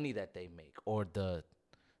the money that they make or the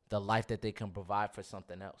life that they can provide for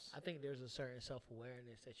something else. I think there's a certain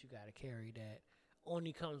self-awareness that you got to carry that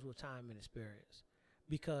only comes with time and experience,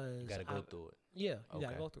 because you got to go through it. Yeah, you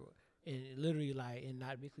got to go through it. And literally, like, and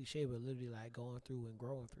not be cliche, but literally, like, going through and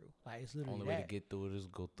growing through. Like, it's literally only way to get through it is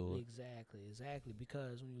go through it. Exactly.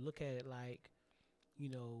 Because when you look at it, like, you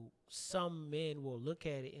know, some men will look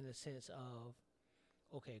at it in a sense of,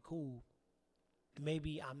 okay, cool,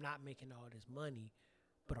 maybe I'm not making all this money,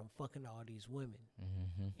 but I'm fucking all these women.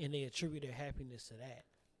 Mm-hmm. And they attribute their happiness to that.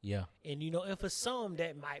 Yeah. And, you know, and for some,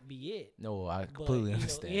 that might be it. No, I completely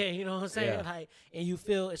understand. Yeah, you know what I'm saying? Yeah. Like, and you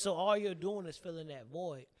feel, so all you're doing is filling that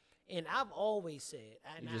void. And I've always said,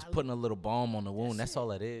 you're just putting a little balm on the wound. That's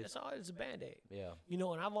all it is. That's all. It's a Band-Aid. Yeah. You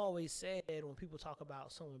know, and I've always said, when people talk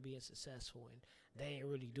about someone being successful and they ain't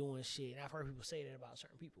really doing shit, and I've heard people say that about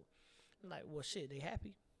certain people, I'm like, well, shit, they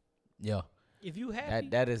happy. Yeah. If you happy,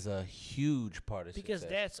 that is a huge part of because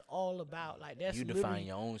success. that's all about, like, that's you define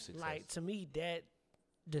your own success. Like, to me, that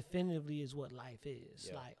definitively is what life is.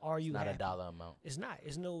 Yeah. Like, are you not happy? A dollar amount. It's not.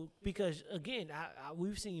 It's no, because again,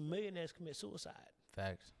 we've seen millionaires commit suicide.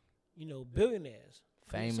 Facts. You know, billionaires.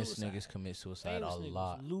 Famous niggas commit suicide a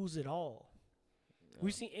lot. Lose it all. Yeah.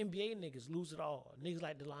 We've seen NBA niggas lose it all. Niggas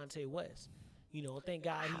like Delonte West. You know, thank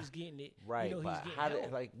God he's getting it. Right, you know, but he's how getting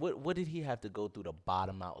did, like, what did he have to go through to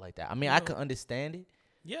bottom out like that? I mean, I can understand it.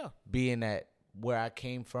 Yeah. Being that where I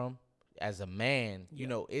came from as a man, you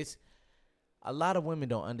know, it's a lot of women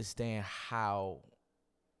don't understand how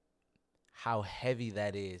how heavy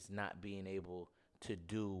that is not being able to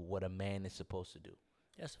do what a man is supposed to do.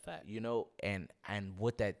 That's a fact. You know, and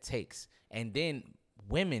what that takes. And then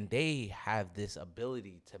women, they have this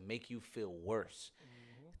ability to make you feel worse.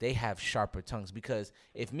 They have sharper tongues because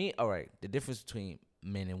all right, the difference between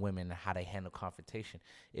men and women and how they handle confrontation.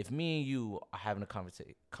 If me and you are having a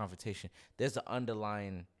confrontation, there's an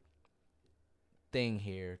underlying thing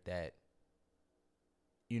here that,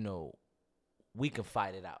 you know, we can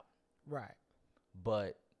fight it out. Right.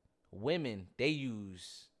 But women, they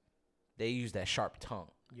use that sharp tongue.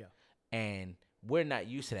 Yeah. And we're not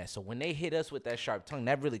used to that. So when they hit us with that sharp tongue,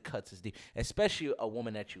 that really cuts us deep, especially a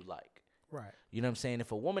woman that you like. Right. You know what I'm saying?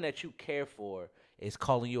 If a woman that you care for is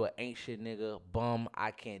calling you an ain't shit nigga, bum,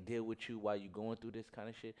 I can't deal with you while you going through this kind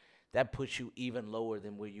of shit, that puts you even lower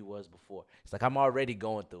than where you was before. It's like I'm already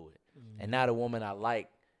going through it. And now the woman I like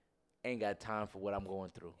ain't got time for what I'm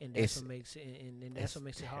going through. And that's what makes it and that's what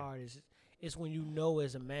makes it hard is when you know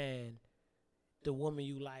as a man the woman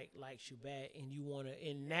you likes you back and you wanna,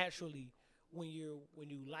 and naturally when you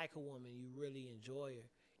like a woman, you really enjoy her.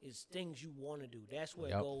 It's things you want to do. That's where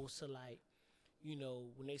it goes to, like, you know,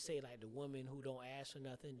 when they say like the woman who don't ask for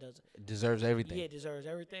nothing deserves everything. Yeah, deserves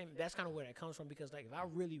everything. That's kind of where that comes from, because like if I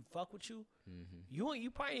really fuck with you, you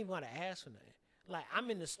probably ain't gonna ask for nothing. Like I'm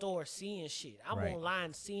in the store seeing shit, I'm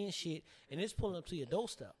online seeing shit, and it's pulling up to your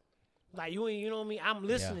doorstep. Like you know what I mean? I'm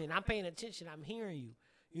listening, I'm paying attention, I'm hearing you.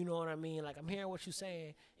 You know what I mean? Like I'm hearing what you're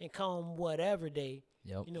saying, and come whatever day,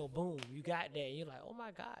 you know, boom, you got that. And you're like, oh my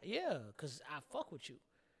God, yeah, because I fuck with you.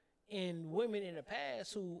 And women in the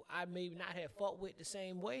past who I maybe not have fought with the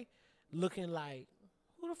same way, looking like,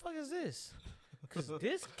 who the fuck is this? Because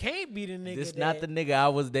this can't be the nigga. This not the nigga I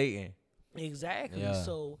was dating. Exactly. Yeah.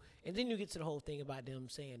 So, and then you get to the whole thing about them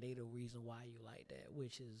saying they the reason why you like that,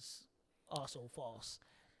 which is also false.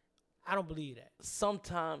 I don't believe that.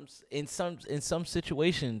 Sometimes in some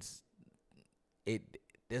situations,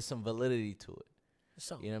 there's some validity to it.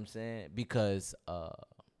 You know what I'm saying? Because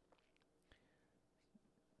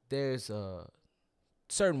there's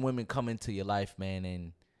certain women come into your life, man,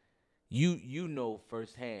 and you know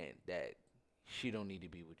firsthand that she don't need to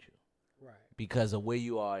be with you. Right. Because of where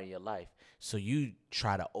you are in your life. So you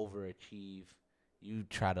try to overachieve. You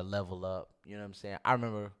try to level up. You know what I'm saying? I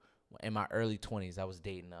remember in my early 20s, I was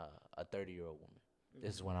dating a 30-year-old woman.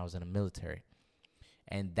 This is when I was in the military.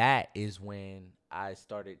 And that is when I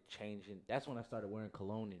started changing. That's when I started wearing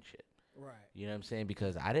cologne and shit. Right. You know what I'm saying?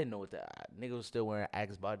 Because I didn't know what nigga was still wearing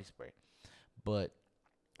Axe body spray. But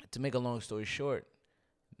to make a long story short,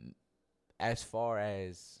 as far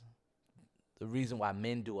as the reason why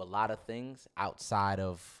men do a lot of things outside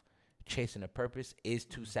of chasing a purpose is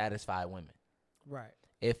to satisfy women. Right.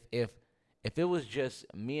 If it was just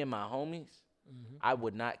me and my homies, I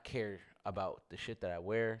would not care about the shit that I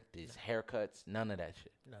wear, these haircuts, none of that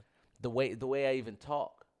shit. No. The way I even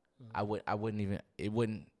talk, I wouldn't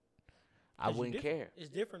care. It's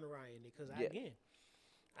different around here because again,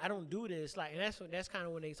 I don't do this like, and that's kind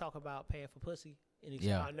of when they talk about paying for pussy. And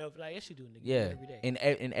I know, like, yes, you do, nigga, every day.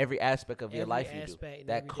 In every aspect of your life, you do.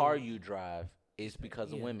 That car you drive is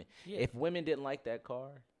because of women. Yeah. If women didn't like that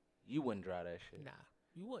car, you wouldn't drive that shit. Nah,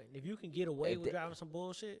 you wouldn't. If you can get away with driving some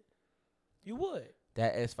bullshit, you would.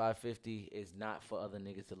 That S550 is not for other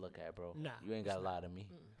niggas to look at, bro. Nah, you ain't got to lie to me.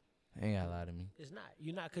 Ain't got to lie to me. It's not.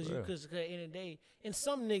 You're not, because at the end of the day, and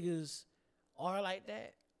some niggas are like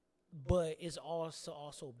that, but it's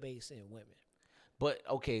also based in women. But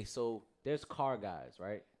okay, so there's car guys,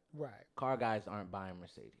 right? Right. Car guys aren't buying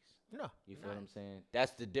Mercedes. No. You feel what I'm saying?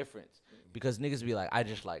 That's the difference. Because niggas be like, I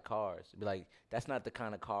just like cars. Be like, that's not the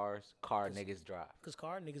kind of car niggas drive. Because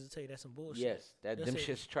car niggas will tell you that's some bullshit. Yes, them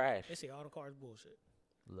shit's trash. They say all the cars bullshit.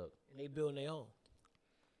 Look. And they building their own.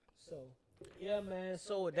 So, yeah, man.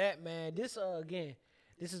 So with that, man, this again,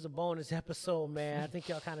 this is a bonus episode, man. I think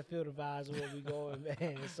y'all kind of feel the vibes of where we going,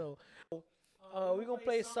 man. So, we gonna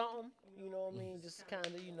play something. You know what I mean? Just kind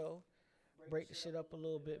of, you know, break the shit up a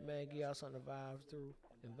little bit, man. Give y'all something to vibe through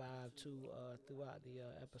and vibe to throughout the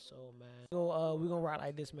episode, man. So we gonna rock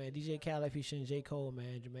like this, man. DJ Khaled featuring J. Cole,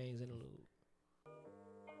 man. Jermaine's Interlude.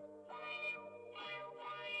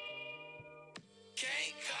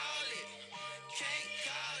 Can't call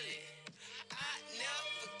it. I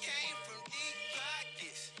never came from deep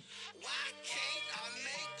pockets. Why can't I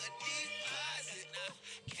make a deposit?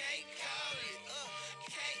 Can't call it.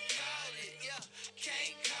 Can't call it. Yeah,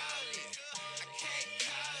 can't call it. I can't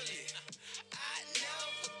call it. I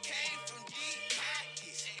never came from deep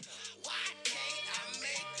pockets. Why can't I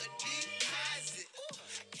make a deposit?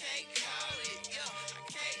 Can't call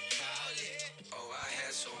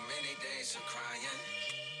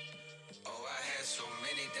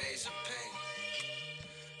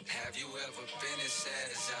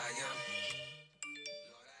I am.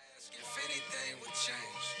 Lord, I ask if anything would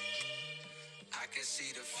change. I can see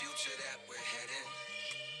the future that we're heading.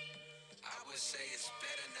 I would say it's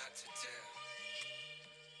better not to tell.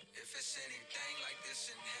 If it's anything like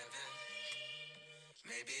this in heaven,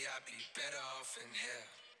 maybe I'd be better off in hell.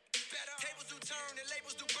 Tables do turn and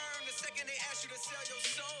labels do burn. The second they ask you to sell your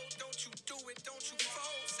soul, don't you do it, don't you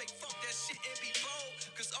fold. Say fuck that shit and be bold.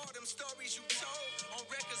 Cause all them stories you told on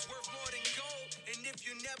records worth more than gold. And if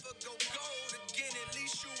you never go gold again, at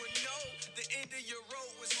least you would know the end of your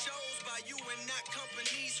road was chose by you and not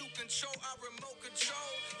companies who control our remote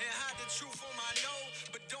control and hide the truth on my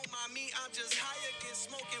nose. But don't mind me, I'm just high again,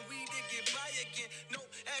 smoking weed to get by again. No,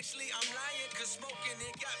 actually I'm lying, cause smoking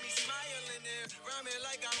it got me smiling and rhyming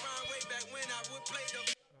like I rhyme way back when I would play the.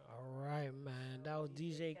 All right, man. That was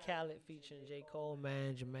DJ Khaled featuring J. Cole,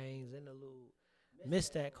 man. Jermaine's interlude. Miss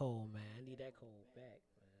that Cole, man. I need that Cole back,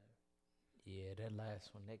 man. Yeah, that last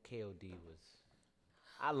one, that KOD was.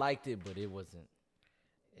 I liked it, but it wasn't.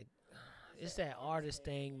 It's that artist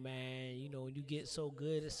thing, man. You know, when you get so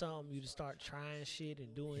good at something, you just start trying shit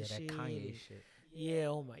and doing Yeah, shit. that Kanye and- shit. Yeah,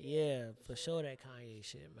 oh my, yeah, for sure that Kanye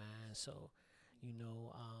shit, man. So, you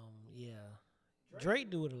know, yeah, Drake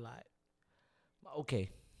do it a lot. Okay,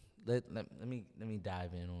 let me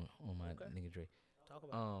dive in on my nigga Drake. Talk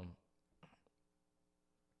about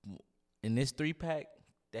In this 3-pack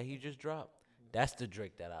that he just dropped, that's the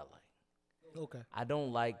Drake that I like. it. Okay. I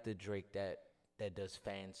don't like the Drake that does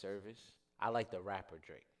fan service. I like the rapper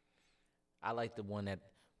Drake. I like the one that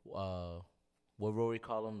what Rory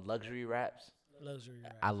call them, luxury raps. Luxury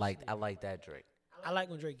rap. I like that Drake. I like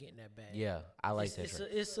when Drake getting that bag. Yeah, I like that It's Drake.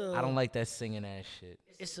 it's a. I don't like that singing ass shit.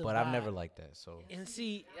 It's a But I've vibe. never liked that. So And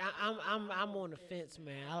see, I'm on the fence,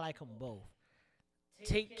 man. I like them both.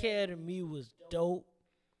 Take Care of Me was dope,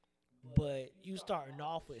 but you starting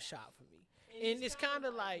off with Shot for Me. And it's kind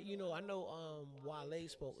of like, you know, I know Wale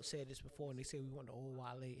said this before, and they said we want the old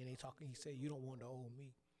Wale, and they talking. He said you don't want the old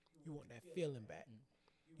me, you want that feeling back.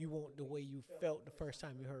 You want the way you felt the first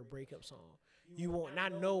time you heard a breakup song. You want, and I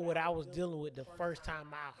know what I was dealing with the first time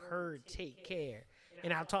I heard Take Care.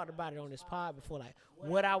 And I talked about it on this pod before, like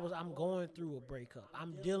I'm going through a breakup.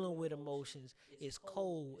 I'm dealing with emotions. It's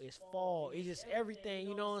cold. It's fall. It's just everything.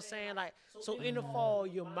 You know what I'm saying? Like, so in the fall,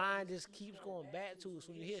 your mind just keeps going back to it.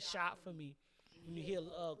 So when you hear Shot for Me, when you hear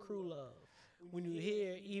Crew Love, when you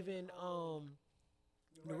hear even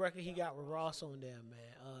the record he got with Ross on there,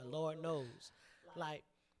 man, Lord Knows, like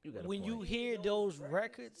you got a when point. you hear those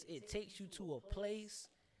records, it takes you to a place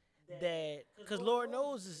that, because Lord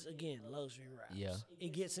Knows is, again, luxury raps. Yeah.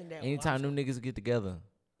 It gets in that Anytime watch- them niggas get together,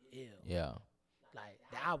 Yeah. yeah. Like,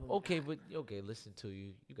 the album. Okay, listen to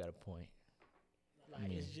you. You got a point. Like,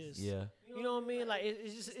 it's just, Yeah. you know what I mean? Like,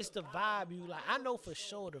 it's just, it's the vibe you like. I know for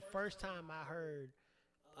sure the first time I heard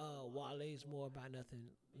Wale's More About Nothing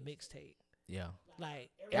mixtape, Yeah. like,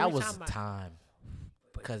 That every was time the time.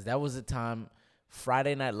 Because that was the time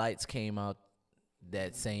Friday Night Lights came out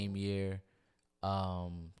that same year.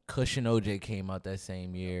 Kush and OJ came out that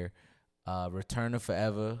same year. Return of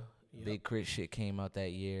Forever, Big Crit shit came out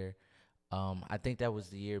that year. I think that was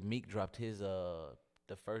the year Meek dropped his the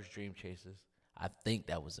first Dream Chasers. I think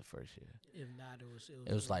that was the first year. If not,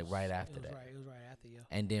 It was like right after it was that. Right, it was right after, yeah.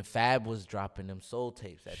 And then Fab was dropping them soul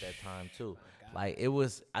tapes at that time too. Like it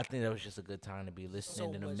was, I think that was just a good time to be listening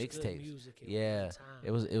So to the much good mixtapes. music at Yeah, one time.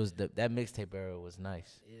 it was that mixtape era was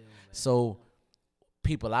nice. Yeah, man. So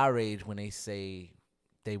people our age, when they say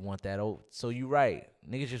they want that old, so you right,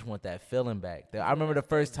 niggas just want that feeling back. I remember the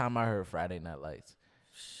first time I heard Friday Night Lights.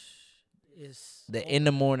 It's In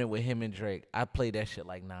the morning with him and Drake. I played that shit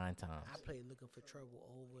like 9 times. I played Looking for Trouble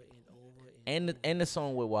over and over and And the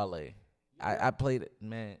song with Wale. I played it,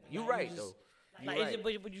 man. You right though. You like,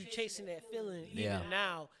 right. but you chasing that feeling even Yeah.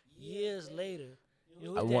 now, years later.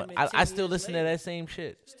 You know, I it's want. damn near 10 I still years listen to later. that same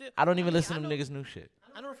shit. Still- I don't even I mean, listen I to know- niggas new shit.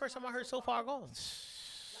 I know the first time I heard So Far Gone.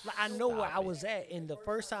 Like, I know where I was at, and the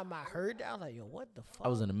first time I heard that, I was like, "Yo, what the fuck?" I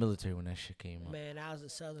was in the military when that shit came out. Man, I was a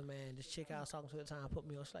Southern man. This chick I was talking to at the time put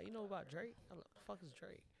me on. She's like, "You know about Drake?" I'm like, "What the fuck is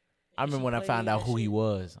Drake?" I remember when I played found out that who he shit.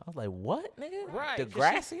 was. I was like, "What, nigga? Right, The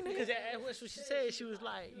grassy Because nigga." that's what she said. She was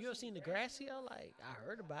like, "You ever seen the Grassy?" I was like, "I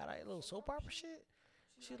heard about it, like, a little soap opera shit."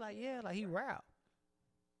 She's like, "Yeah, like he rap."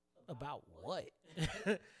 About what?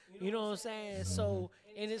 You know what I'm saying? So,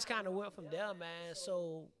 and it's kind of went from there, man.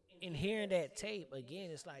 So, in hearing that tape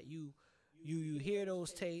again, it's like you hear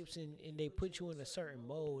those tapes and they put you in a certain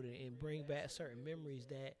mode and bring back certain memories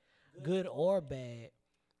that, good or bad,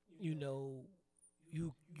 you know,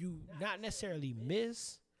 you not necessarily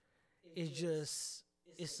miss. It's just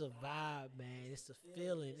it's a vibe, man. It's the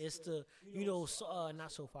feeling. It's the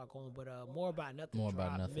not so far gone, but more about nothing. More About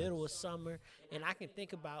drop, Nothing. Middle of summer, and I can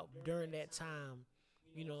think about during that time.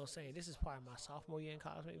 You know what I'm saying? This is probably my sophomore year in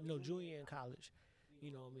college, junior year in college.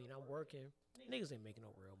 You know what I mean? I'm working. Niggas ain't making no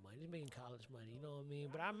real money. They're making college money. You know what I mean?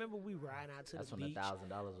 But I remember we riding out to That's the when beach. $1,000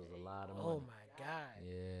 was a lot of money. Oh my God.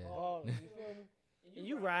 Yeah. Oh, you feel me? And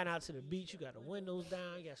you riding out to the beach, you got the windows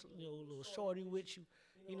down, you got some, little shorty with you.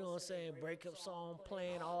 You know what I'm saying? Breakup song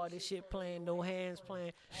playing, all this shit playing, no hands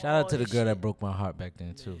playing. Shout out all to the this girl shit. that broke my heart back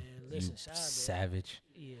then too. Man, listen, You shout out to that. savage.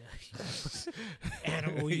 Yeah.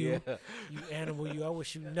 Animal you. Yeah. You animal you. I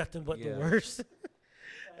wish you nothing but the Yeah. worst.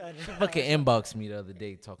 Fucking inboxed me the other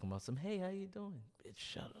day talking about some. Hey, how you doing? Bitch,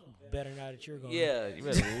 shut up. Better now that you're gone. Yeah, you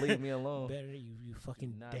better leave me alone. Better you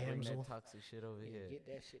fucking Not bring damsel. that toxic shit over here. Get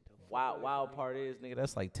that shit the fuck Wild, away wild from me. part is, nigga,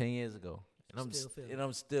 that's like 10 years ago, and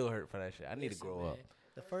I'm still hurt for that shit. I need to Listen, grow man, up.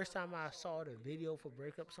 The first time I saw the video for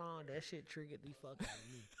Breakup Song, that shit triggered the fuck out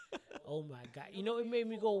of me. Oh my God. It made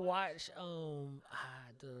me go watch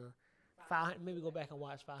the 500, maybe go back and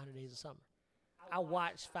watch 500 Days of Summer. I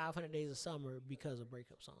watched 500 Days of Summer because of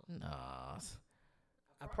Breakup Song. Nah.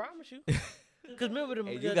 I promise you. Because remember the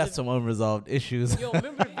Hey, you got some unresolved issues. Yo,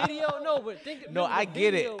 remember the video? No, but No, remember I the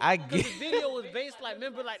get it. video, I 'cause get the video was based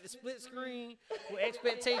remember the split screen with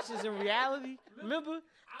expectations and reality? Remember?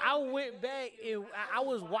 I went back and I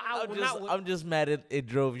was wild. I'm just mad it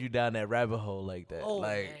drove you down that rabbit hole like that. Oh,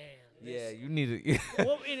 like, man. yeah, you need to.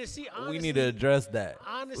 Well, and see, honestly, we need to address that.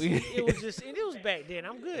 Honestly, it was just, and it was back then.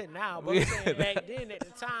 I'm good now, but I'm saying back then at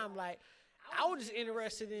the time, I was just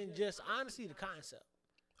interested in just honestly the concept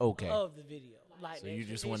Okay. of the video. So you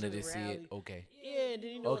just wanted to see it. Okay. Yeah, and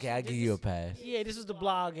then Okay, I give you a pass. Yeah, this is the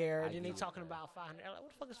blog era. Then they give you talking about 500. Like, what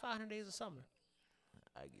the fuck is 500 Days of Summer?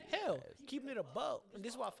 I give you a Hell, pass. keeping it a buck. And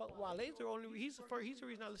this is why I fuck Wale's the only. He's the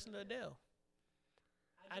reason I listen to Adele.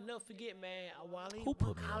 I never forget, man. Wale, Who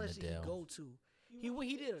put me on college did he Adele? go to? When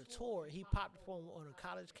he did a tour, he popped up on a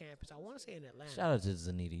college campus. I want to say in Atlanta. Shout out to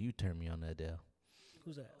Zanita. You turned me on to Adele.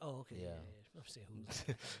 Who's that? Oh, okay. Yeah. I'm saying who's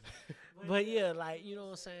that. But yeah, you know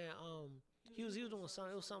what I'm saying? He was doing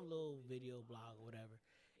some little video blog or whatever.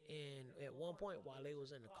 And at one point Wale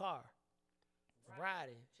was in the car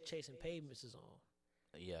riding, chasing pavements is on.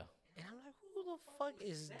 Yeah. And I'm like, who the fuck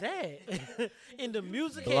is that? In the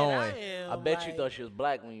music head Blowing. I am. I bet you like, thought she was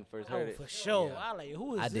black when you first heard it. for sure. Yeah. I like,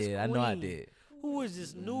 who is I this did. I know I queen? did. Who is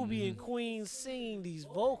this Nubian queen singing these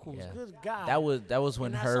vocals? Yeah. Good God. That was when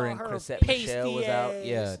And I her saw and her Chrisette Michelle pasty was out. ass.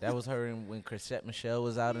 Yeah, that was her and when Chrisette Michelle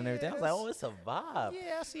was out and everything. I was like, Yes. oh, it's a vibe.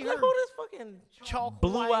 Yeah, I see Look her. who this fucking Chalk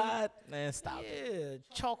blue-eyed man. Stop it.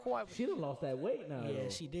 Yeah, chalk white. She done lost that weight now. Yeah,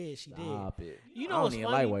 she did. She did. Stop it. You know I don't what's even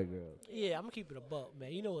funny? like white girls. Yeah, I'm gonna keep it a buck,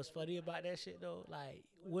 man. You know what's funny about that shit though? Like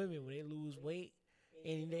women when they lose weight,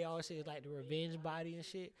 and they always say it's like the revenge body and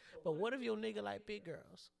shit. But what if your nigga like big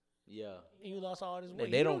girls Yeah. and you lost all this They,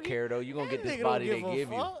 weight? they You don't care though. You gonna that get this nigga body don't they a give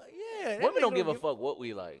you. fuck. Yeah, that Women nigga don't give a fuck what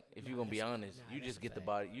we like. If you gonna be honest, you that's just a get the fact.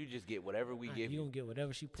 body. You just get whatever we give You you. gonna get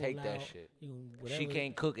whatever she pull Take out. that shit. You gonna, She whatever-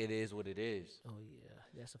 can't cook. It is what it is. Oh yeah,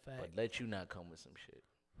 that's a fact. But let you not come with some shit.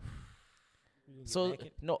 You gonna get So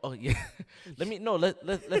naked? no, oh yeah.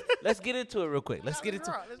 Let's get into it real quick. Let's get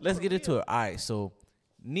into Let's get go. into it. All right. So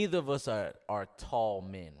neither of us are tall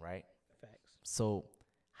men, right? Facts. So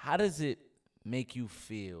how does it make you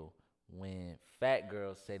feel when fat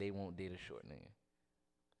girls say they won't date a short nigga?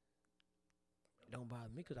 Don't bother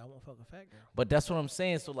me because I won't fuck a fat girl. But that's what I'm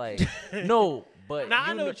saying. So like, no, but Nah, I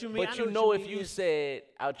you know what you mean. But I you know know, what you if mean. you said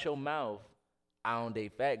out your mouth, "I don't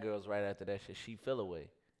date fat girls," right after that shit, she feel away.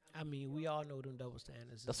 I mean, we all know them double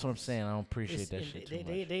standards. That's what I'm saying. I don't appreciate that and shit they, too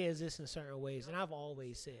they, much. they exist in certain ways, and I've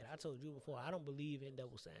always said, I told you before, I don't believe in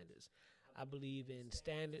double standards. I believe in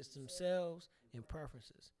standards themselves and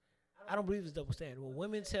preferences. I don't believe it's double standard. When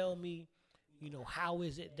women tell me, how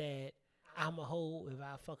is it that I'm a hoe if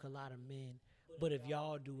I fuck a lot of men, but if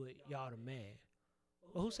y'all do it, y'all the man?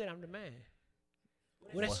 Well, who said I'm the man?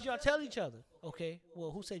 Well, that's what y'all tell each other. Okay,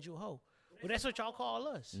 well, who said you a hoe? Well, that's what y'all call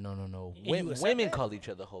us. No. you accept Women that? call each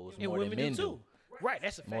other hoes And more women than men do too. Right,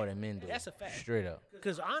 that's a fact. More than men do. That's a fact. Straight up.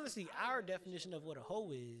 Because honestly, our definition of what a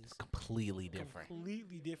hoe is Completely different.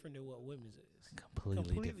 completely different than what women's is.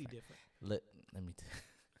 Completely different. Let me.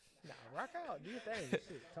 Nah, rock out, do your thing.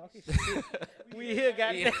 Shit, talking shit. We here,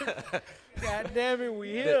 goddamn. Goddamn it, we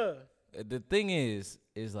here. The thing is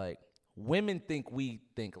like women think we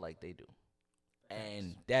think like they do,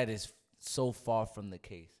 and that is so far from the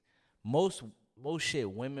case. Most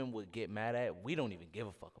shit women would get mad at, we don't even give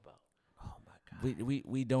a fuck about. Oh my god.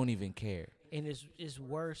 We don't even care. And it's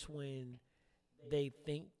worse when they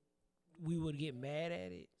think we would get mad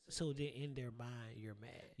at it. So then in their mind, you're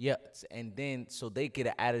mad. Yeah, and then so they get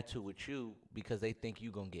an attitude with you because they think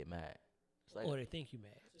you gonna get mad. It's like, Or they think you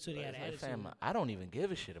mad. So they got it's an like, attitude. fam, I don't even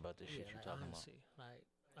give a shit about this Yeah, shit you like, talking honestly, like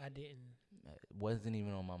I didn't about. It wasn't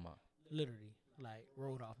even on my mind. literally like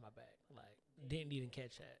rolled off my back. Like didn't even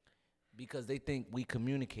catch that. Because they think we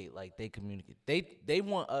communicate like they communicate. They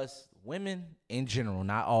want us, women in general,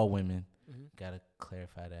 not all women. Gotta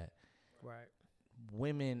clarify that. Right.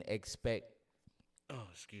 Women expect. Oh,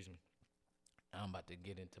 excuse me. I'm about to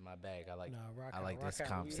get into my bag. I like. Nah, rock I out, like rock this out.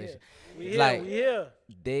 conversation. We here. Like, We here.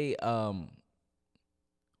 They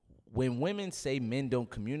when women say men don't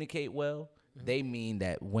communicate well, they mean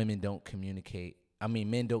that women don't communicate. I mean,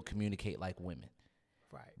 men don't communicate like women.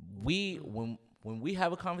 Right. We when we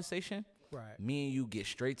have a conversation, Right. me and you get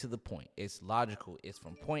straight to the point. It's logical. It's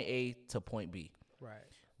from point A to point B. Right.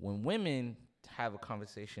 When women have a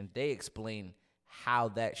conversation, they explain how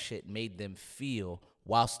that shit made them feel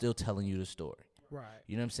while still telling you the story. Right.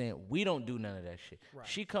 You know what I'm saying? We don't do none of that shit. Right.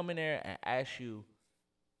 She come in there and ask you,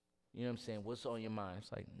 you know what I'm saying, what's on your mind?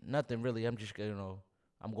 It's like, nothing really. I'm just,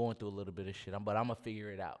 I'm going through a little bit of shit. But I'm going to figure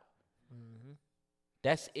it out. Mm-hmm.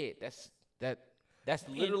 That's it. That's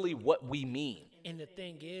literally what we mean. And the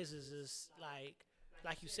thing is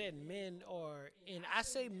like you said, men are, and I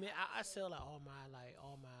say men, I say like all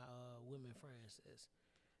my women friends is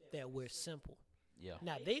that we're simple. Yeah.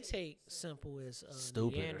 Now they take simple as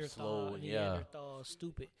Stupid or Neanderthal, slow, yeah. Neanderthal,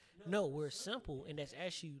 stupid. No, we're simple, and that's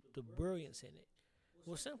actually the brilliance in it.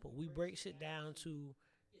 We're simple. We break shit down to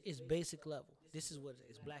its basic level. This is what it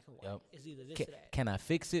is. It's black and white. Yep. It's either this or that. Can I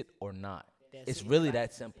fix it or not? That's It's it. really If I-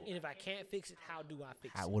 that simple. And if I can't fix it, how do I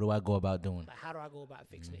fix it? What do I go about doing? Like, how do I go about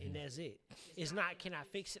fixing it? And that's it. It's not, can I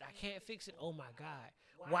fix it? I can't fix it. Oh, my God.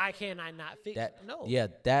 Why can't I not fix That it? No. Yeah,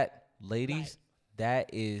 that ladies, that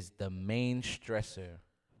is the main stressor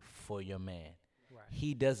for your man. Right.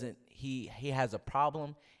 He doesn't. He has a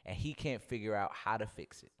problem and he can't figure out how to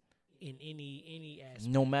fix it. In any aspect.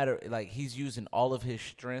 No matter, like, he's using all of his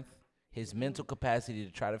strength, his mental capacity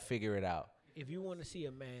to try to figure it out. If you want to see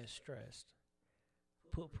a man stressed,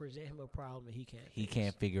 present him a problem that he can't He fix.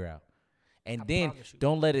 can't figure out. And I then promise you.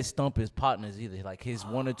 don't let it stump his partners either. Like his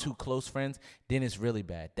one or two close friends, then it's really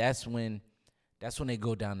bad. That's when they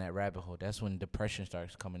go down that rabbit hole. That's when depression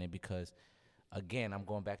starts coming in because, again, I'm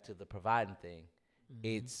going back to the providing thing.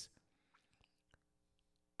 It's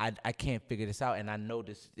I can't figure this out, and I know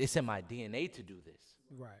this. It's in my DNA to do this.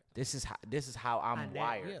 Right. This is how I'm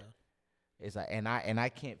wired. Yeah. It's like and I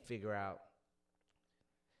can't figure out.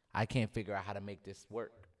 I can't figure out how to make this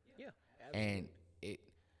work. Yeah. And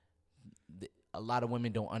a lot of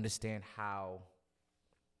women don't understand how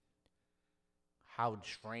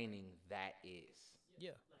draining that is. Yeah.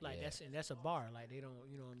 Like Yeah. that's a bar. Like they don't,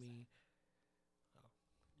 you know what I mean?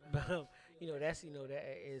 But that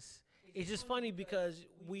is, it's just funny because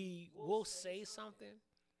we will say something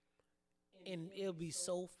and it'll be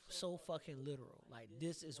so fucking literal. Like,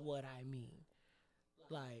 this is what I mean.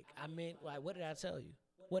 Like, I meant, like, what did I tell you?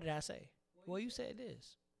 What did I say? Well, you said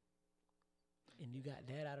this. And you got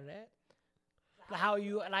that out of that? Like, how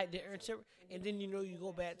you, like, and then, you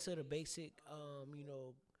go back to the basic,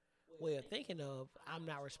 way of thinking of, I'm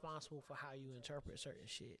not responsible for how you interpret certain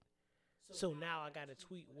shit. So now I got to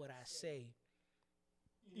tweak what I say,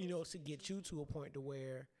 to get you to a point to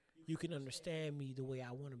where you can understand me the way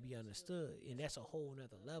I want to be understood. And that's a whole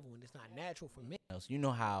nother level, and it's not natural for me. You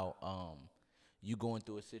know how you going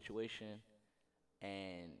through a situation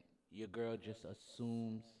and your girl just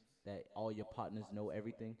assumes that all your partners know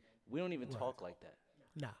everything. We don't even talk like that.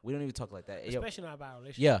 Nah. We don't even talk like that. Especially not about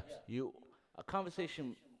relationships. Yeah, a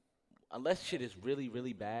conversation, unless shit is really,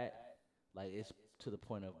 really bad, like it's to the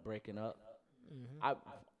point of breaking up,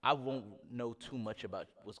 I won't know too much about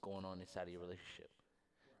what's going on inside of your relationship.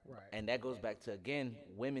 Right. And that goes back to, again,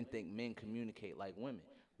 women think men communicate like women.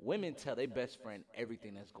 Women tell their best friend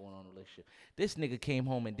everything that's going on in a relationship. This nigga came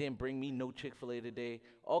home and didn't bring me no Chick-fil-A today.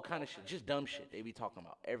 All kind of shit, just dumb shit they be talking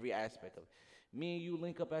about, every aspect of it. Me and you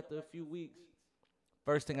link up after a few weeks.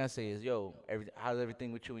 First thing I say is, yo, how's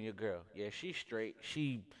everything with you and your girl? Yeah, she's straight.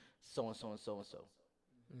 She so-and-so and so-and-so.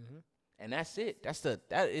 And that's it.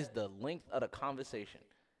 That is the length of the conversation.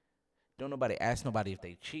 Don't nobody ask nobody if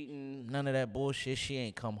they cheating. None of that bullshit. She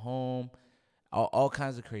ain't come home. All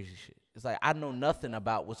kinds of crazy shit. It's like I know nothing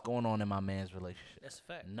about what's going on in my man's relationship. That's a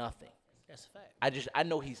fact. Nothing. That's a fact. I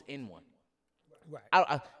know he's in one. Right.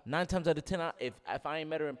 I 9 times out of 10, if I ain't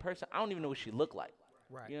met her in person, I don't even know what she look like.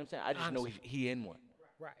 Right. You know what I'm saying? I just know Honestly. he in one.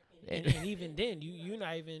 Right. And even then, you're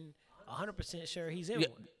not even 100% sure he's in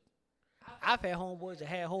one. I've had homeboys that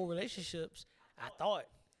had whole relationships, I thought,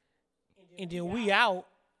 and then we out,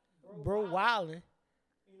 bro, wilding.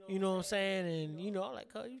 You know what I'm saying? And I'm like,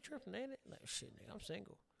 oh, you tripping, ain't it? Like, shit, nigga, I'm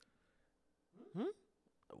single.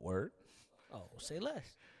 Word. Oh, say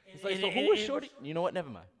less. It's like, so who was shorty? You know what? Never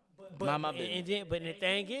mind. Mind my business. But the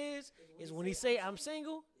thing is when he say I'm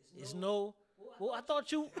single, it's no. Well, I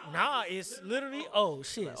thought you. Nah, it's literally. Oh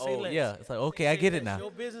shit. Say less. Yeah. It's like, okay, I get it now.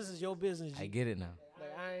 Your business is your business. I get it now.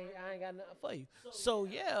 Like I ain't got nothing for you. So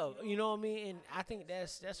yeah, you know what I mean. And I think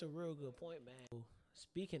that's a real good point, man.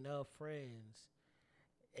 Speaking of friends,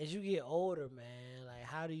 as you get older, man, like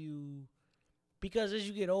how do you? Because as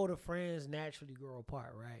you get older, friends naturally grow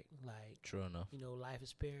apart, right? Like, True enough. Life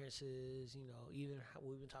experiences, even how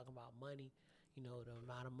we've been talking about money, the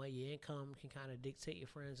amount of money, your income can kind of dictate your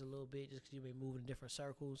friends a little bit just because you may move in different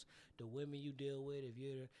circles. The women you deal with,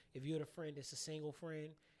 if you're the friend that's a single friend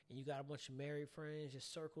and you got a bunch of married friends, your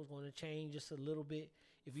circle's going to change just a little bit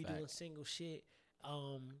if you're doing single shit.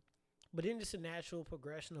 But then it's a natural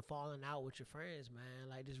progression of falling out with your friends, man.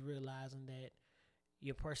 Like just realizing that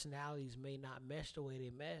your personalities may not mesh the way they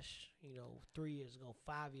mesh, 3 years ago,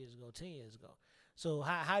 5 years ago, 10 years ago. So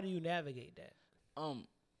how do you navigate that?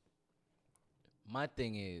 My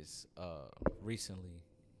thing is, recently,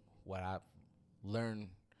 what I've learned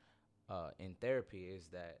in therapy is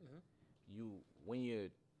that when you're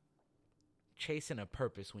chasing a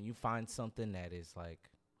purpose, when you find something that is like,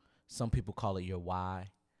 some people call it your why,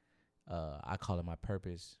 I call it my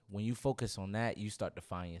purpose. When you focus on that, you start to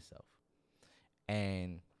find yourself.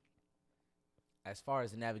 And as far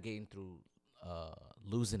as navigating through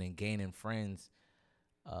losing and gaining friends,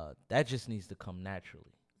 that just needs to come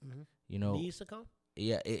naturally. Needs to come?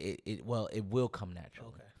 Yeah, it will come naturally.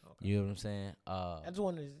 Okay. You know what I'm saying? I just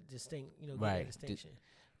wanted to distinct, get that distinction.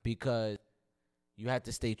 Because you have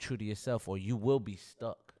to stay true to yourself, or you will be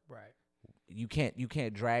stuck. Right. You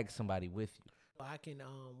can't drag somebody with you. I can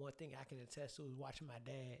one thing I can attest to is watching my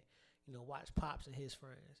dad, watch Pops and his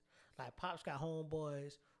friends. Like Pops got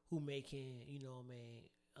homeboys who making,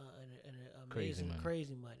 an amazing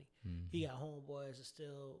crazy money. Mm-hmm. He got homeboys that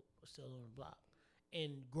still on the block.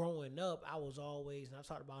 And growing up, I was always, and I've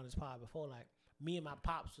talked about on this pod before, like me and my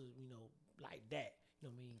Pops was, like that.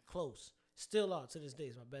 Close. Still are to this day.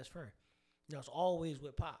 He's my best friend. I was always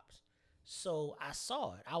with Pops. So I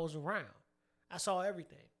saw it. I was around. I saw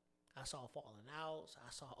everything. I saw falling outs.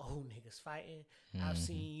 I saw old niggas fighting. Mm-hmm. I've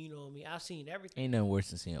seen, I've seen everything. Ain't nothing worse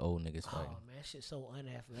than seeing old niggas fighting. Oh, man, shit's so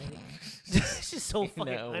unathletic. Shit's so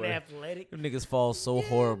fucking unathletic. Them niggas fall so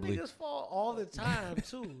horribly. Niggas fall all the time,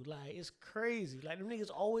 too. Like, it's crazy. Like, them niggas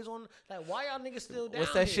always on, like, why y'all niggas still down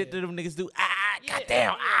What's that here? shit that them niggas do?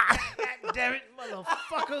 Goddamn. God damn it,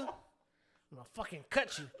 motherfucker. I'm gonna fucking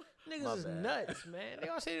cut you. Niggas is nuts, man. They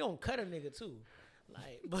always say they gonna cut a nigga, too.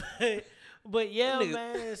 Like, but yeah,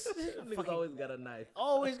 man. Niggas always got a knife.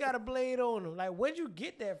 Always got a blade on them. Like, where'd you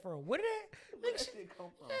get that from? Where did that shit come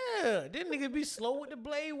from? Yeah, this nigga be slow with the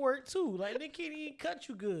blade work too. Like, they can't even cut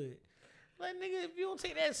you good. Like, nigga, if you don't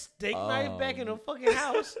take that steak knife back in the fucking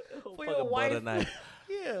house for your wife,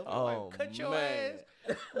 yeah, wife cut your ass.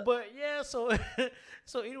 But yeah, so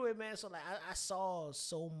anyway, man. So like, I saw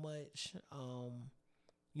so much,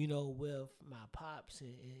 with my Pops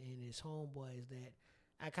and his homeboys that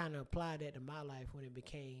I kind of applied that to my life when it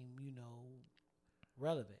became,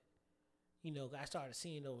 relevant. I started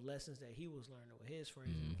seeing those lessons that he was learning with his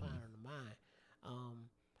friends and applying them to mine.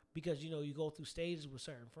 Because, you go through stages with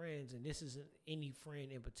certain friends, and this isn't any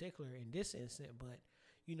friend in particular in this instant, but,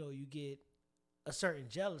 you get a certain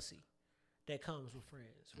jealousy that comes with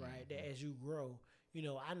friends, right? That as you grow,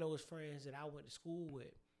 I know it's friends that I went to school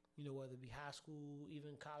with, whether it be high school,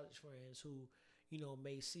 even college friends who,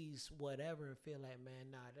 may see whatever and feel like,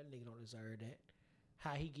 man, nah, that nigga don't deserve that.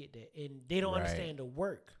 How he get that? And they don't understand the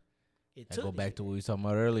work. It took go back to what we were talking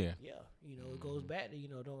about earlier. Yeah, it goes back to,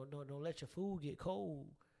 don't let your food get cold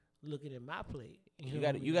looking at my plate. You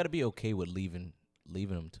got to be okay with leaving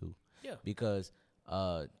them too. Yeah. Because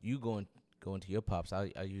you going to your Pops,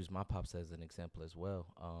 I use my Pops as an example as well.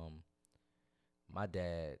 My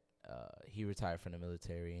dad, he retired from the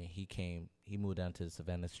military, and he moved down to the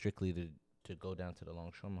Savannah strictly to go down to the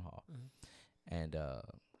Longshoreman Hall. Mm-hmm. And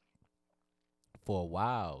for a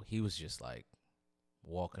while, he was just like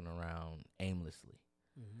walking around aimlessly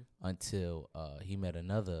until he met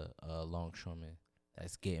another longshoreman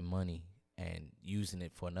that's getting money and using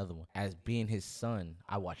it for another one. As being his son,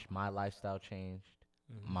 I watched my lifestyle change,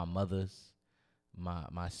 my mother's,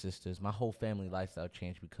 my sister's, my whole family lifestyle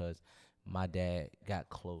change because my dad got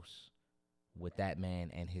close with that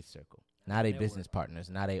man and his circle. Now they business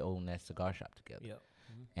partners. Now they own that cigar shop together. Yep.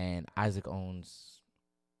 And Isaac owns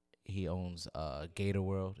Gator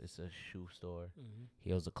World. It's a shoe store.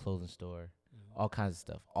 He owns a clothing store. All kinds of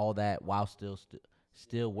stuff. All that while still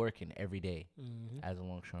still working every day as a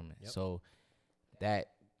longshoreman. So that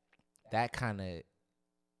kind of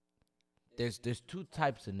there's two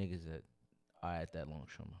types of niggas that are at that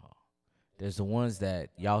longshoreman hall. There's the ones that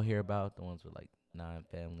y'all hear about, the ones with like 9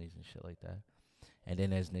 families and shit like that. And then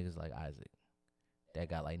there's niggas like Isaac that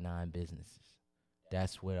got like 9 businesses.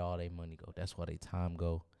 That's where all their money go. That's where their time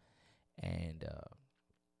go. And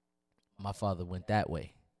my father went that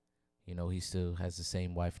way. You know, he still has the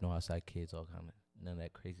same wife, no outside kids, all kind of none of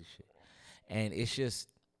that crazy shit. And it's just,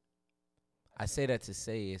 I say that to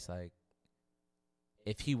say it's like,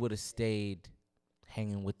 if he would have stayed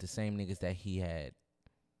hanging with the same niggas that he had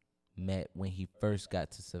met when he first got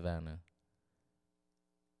to Savannah,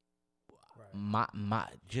 my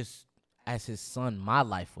just as his son, my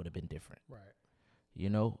life would have been different. Right. You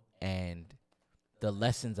know, and the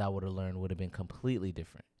lessons I would have learned would have been completely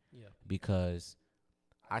different. Yeah. Because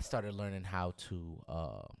I started learning how to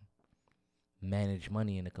manage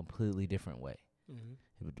money in a completely different way.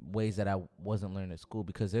 Ways that I wasn't learning at school,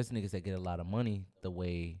 because there's niggas that get a lot of money the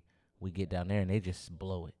way we get down there and they just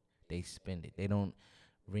blow it. They spend it. They don't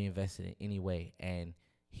reinvest it in any way. And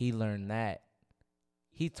he learned that.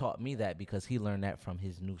 He taught me that because he learned that from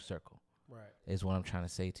his new circle. Right. Is what I'm trying to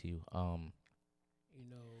say to you. You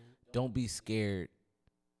know, don't be scared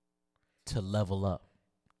to level up.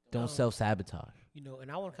 Don't self-sabotage. You know,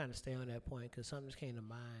 and I want to kind of stay on that point because something just came to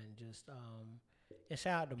mind. Just and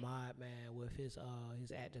shout out to Mod, man, with his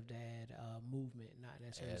active dad movement, not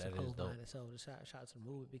necessarily co-behind itself. Shout out to the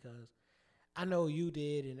movement, because I know you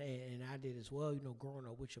did and I did as well. You know, growing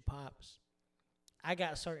up with your pops, I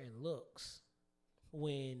got certain looks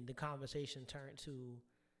when the conversation turned to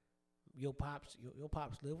your pops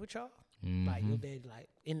live with y'all. Like your daddy, like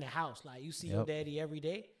in the house, like you see your daddy every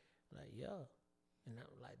day. Like, yeah, and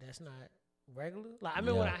I'm like, that's not regular. Like I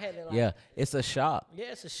remember when I had that. Like, it's a shock.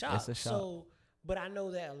 Yeah, it's a shock. It's a shock. So, but I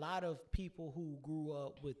know that a lot of people who grew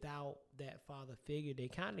up without that father figure, they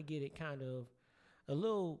kind of get it kind of a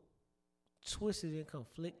little twisted and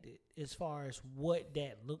conflicted as far as what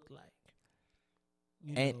that looked like.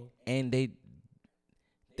 You know? And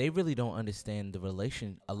they really don't understand the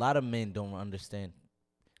relation. A lot of men don't understand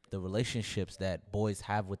the relationships that boys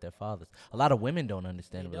have with their fathers. A lot of women don't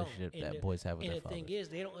understand the relationship that boys have with their fathers. And the thing is,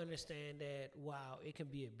 they don't understand that while it can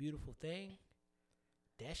be a beautiful thing,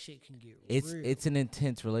 that shit can get real. It's an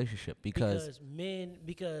intense relationship because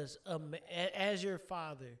as your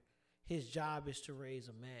father, his job is to raise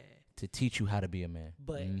a man, to teach you how to be a man.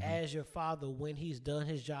 But as your father, when he's done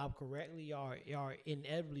his job correctly, y'all are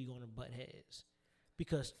inevitably going to butt heads,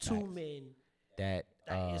 because two men.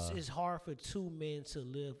 It's hard for 2 men to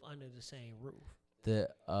live under the same roof. For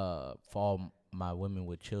all my women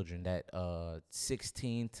with children, that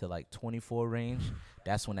 16 to like 24 range,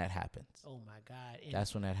 that's when that happens. Oh my God.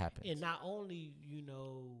 That's when that happens. And not only,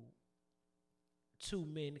 2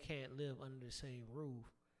 men can't live under the same roof,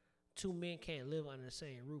 2 men can't live under the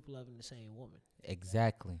same roof loving the same woman.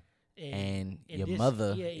 Exactly. And your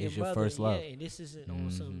mother is your first love. Yeah, and this isn't on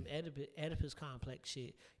some Oedipus complex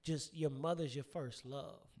shit. Just your mother's your first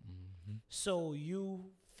love. So you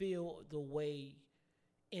feel the way,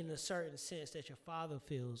 in a certain sense, that your father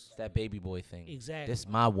feels. It's that baby boy thing. Exactly. This is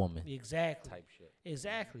my woman. Exactly. Type shit.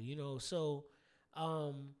 Exactly. So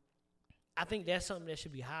I think that's something that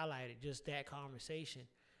should be highlighted, just that conversation,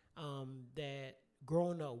 that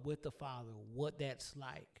growing up with the father, what that's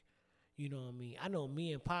like. You know what I mean? I know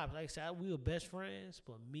me and Pops, like I said, we were best friends,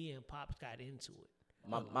 but me and Pops got into it.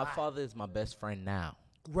 My father is my best friend now.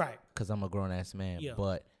 Right. Because I'm a grown-ass man. Yeah.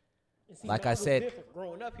 But see, like I said.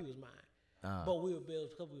 Growing up, he was mine. But we were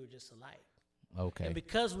built because we were just alike. Okay. And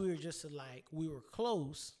because we were just alike, we were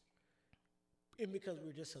close. And because we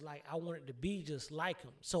were just alike, I wanted to be just like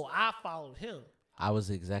him. So I followed him. I was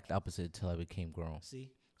the exact opposite until I became grown.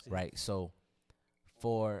 See? Right. So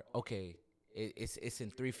it's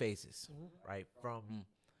in 3 phases, right? From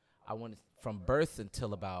birth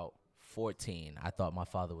until about 14, I thought my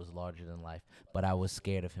father was larger than life, but I was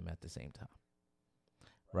scared of him at the same time,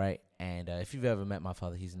 right? And if you've ever met my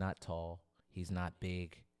father, he's not tall, he's not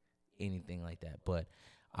big, anything like that, but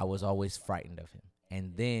I was always frightened of him.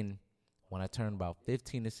 And then when I turned about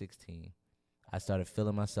 15 to 16, I started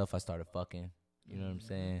feeling myself. I started fucking, you know what I'm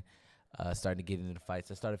saying? Started to get into the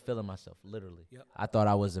fights. I started feeling myself, literally. Yep. I thought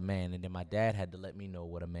I was a man, and then my dad had to let me know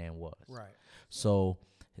what a man was. Right. So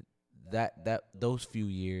those few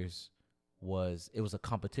years was a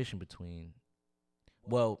competition between.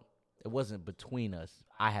 Well, it wasn't between us.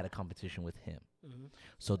 I had a competition with him.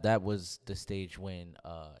 So that was the stage when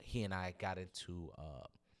he and I got into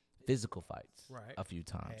physical fights a few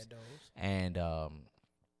times. Had those. And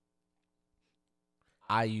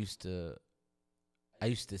I used to I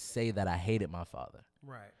used to say that I hated my father,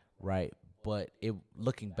 Right. right? But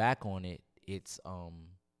looking back on it, it's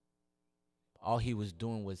all he was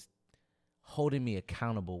doing was holding me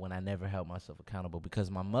accountable when I never held myself accountable, because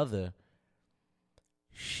my mother,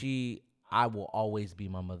 I will always be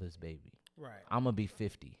my mother's baby. Right. I'm going to be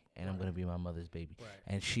 50 and I'm going to be my mother's baby. Right.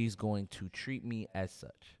 And she's going to treat me as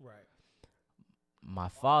such. Right. My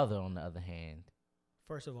father, on the other hand,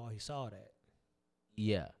 First of all, he saw that.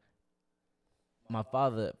 yeah. My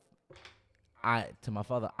father, I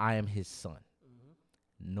am his son.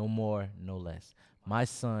 No more, no less. My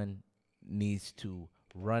son needs to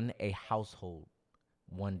run a household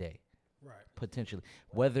one day, Right. potentially.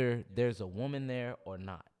 Whether there's a woman there or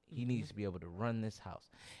not, he needs to be able to run this house.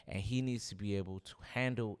 And he needs to be able to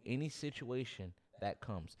handle any situation that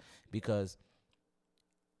comes. Because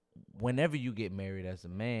whenever you get married as a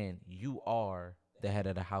man, you are the head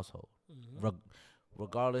of the household.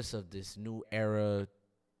 Regardless of this new era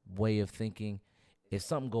way of thinking, if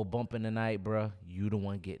something go bump in the night, bruh, you the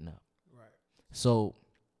one getting up. Right. So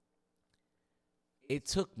it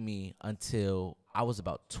took me until I was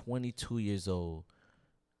about 22 years old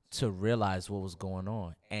to realize what was going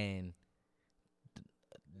on. And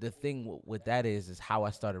the thing with that is how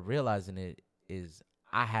I started realizing it is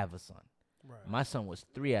I have a son. Right. My son was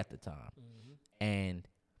 3 at the time. And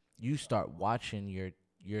you start watching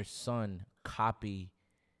your son copy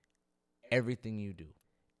everything you do.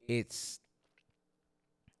 It's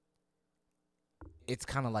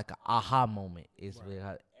kind of like an aha moment.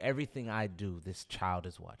 Everything I do, this child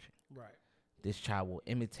is watching. Right. This child will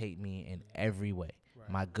imitate me in every way. Right.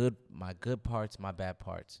 My good parts, my bad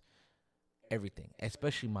parts, everything,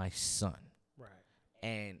 especially my son. Right.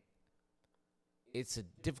 And it's a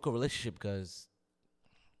difficult relationship because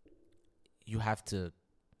you have to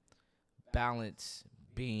balance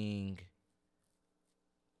being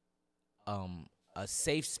a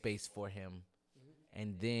safe space for him,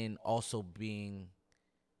 and then also being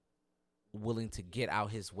willing to get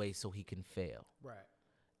out his way so he can fail. Right.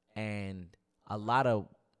 And a lot of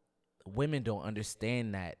women don't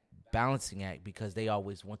understand that balancing act because they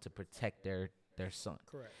always want to protect their son.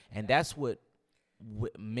 Correct. And that's what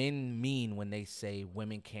men mean when they say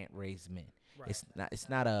women can't raise men. Right. It's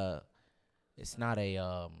not a It's not a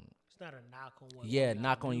knock on what.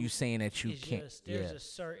 knock on you saying that you it's can't. Just, there's a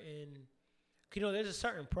certain, there's a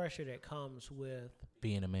certain pressure that comes with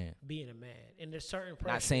being a man. And there's certain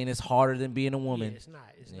pressure. Not saying it's harder than being a woman. Yeah, it's not.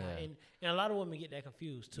 And a lot of women get that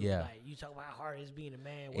confused too. Yeah. Like, you talk about how hard it is being a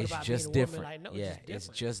man. What It's about just being a different. woman? Like, no, Yeah, it's it's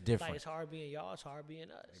just different. just different. Like, it's hard being y'all. It's hard being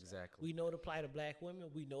us. Exactly. We know the plight of black women.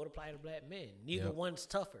 We know the plight of black men. Neither Yep. one's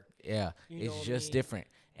tougher. Yeah, You know it's what I just mean? different.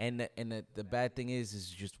 And the bad thing is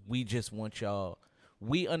just we just want y'all.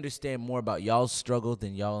 We understand more about y'all's struggle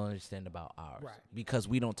than y'all understand about ours. Right. Because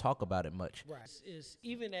we don't talk about it much. Right. It's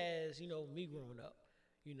even as, me growing up,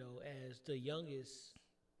 as the youngest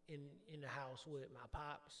in the house with my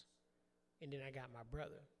pops, and then I got my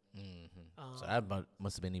brother. So that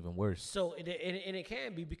must have been even worse. So and it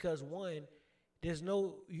can be because, one, there's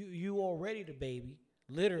no you already the baby,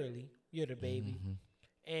 literally you're the baby,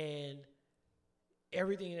 and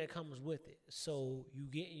everything that comes with it. So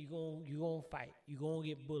you gonna fight, you gonna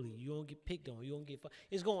get bullied, you gonna get picked on, you gonna get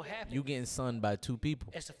it's gonna happen. You getting sunned by 2 people.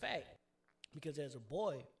 That's a fact. Because as a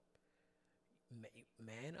boy,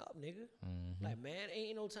 man up, nigga. Like, man,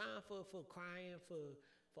 ain't no time for crying for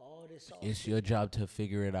all this. It's your job to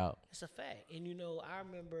figure it out. It's a fact. And I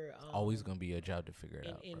remember Always gonna be your job to figure it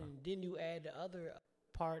out. and Bro. then you add the other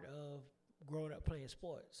part of growing up playing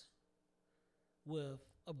sports with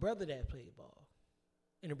a brother that played ball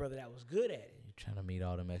and a brother that was good at it. You're trying to meet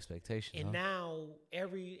all them expectations. And huh? now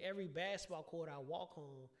every basketball court I walk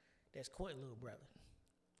on, that's Quentin little brother.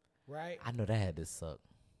 Right? I know that had to suck.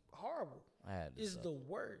 Horrible. I had to It's suck. the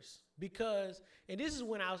worst. Because, and this is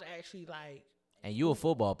when I was actually like, And you a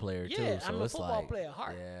football player too, yeah, so I'm a it's football like, player at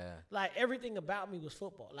heart. Yeah. Like, everything about me was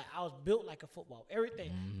football. Like, I was built like a football.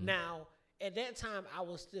 Everything. Now, at that time, I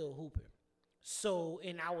was still hooping. So,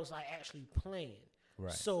 and I was like actually playing.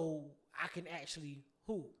 Right. So I can actually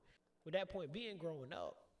hoop. With that point being, growing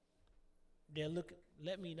up, they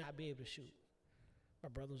let me not be able to shoot. My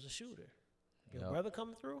brother was a shooter. Your Yep. brother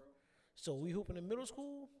coming through. So we hooping in middle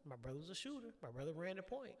school. My brother was a shooter. My brother ran the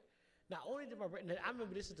point. Not only did I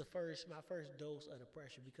remember this is my first dose of the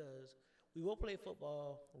pressure, because we will play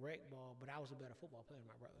football, rec ball, but I was a better football player than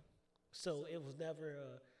my brother. So it was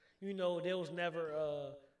never, there was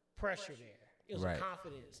never pressure there. It was Right. a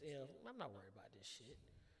confidence. I'm not worried about this shit.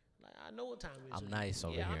 Like, I know what time it is. I'm nice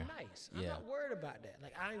over yeah, here. I'm nice. I'm Yeah. not worried about that.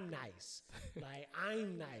 Like, I'm nice. Like,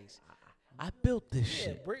 I'm nice. I built this Yeah,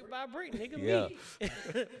 shit. brick by brick, nigga.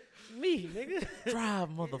 Yeah. Me, nigga. Drive,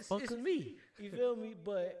 It's motherfucker. me. You feel me?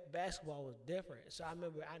 But basketball was different. So I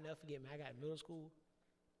remember, I never forget, man. I got in middle school.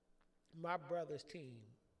 My brother's team,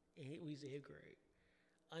 and we was in 8th grade,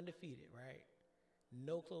 undefeated, right?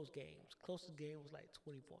 No close games. Closest game was like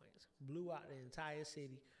 20 points. Blew out the entire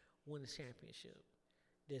city, won the championship.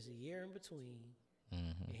 There's a year in between,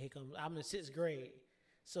 and here comes, I'm in 6th grade.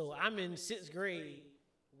 So I'm in 6th grade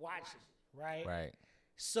watching, right? Right.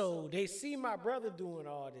 So they see my brother doing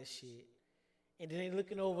all this shit, and then they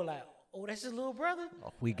looking over like, oh, that's his little brother?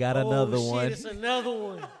 Oh, we got another shit, one. It's another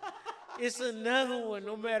one. It's another one.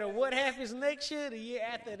 No matter what happens next year, the year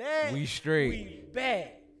after that, We straight. We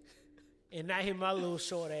back. And I hear my little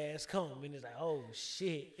short ass come, and it's like, oh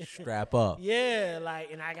shit. Strap up. Yeah, like,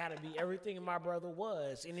 and I gotta be everything my brother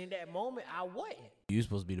was. And in that moment, I wasn't. You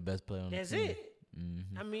supposed to be the best player on That's the team. it.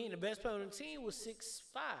 I mean, the best player on the team was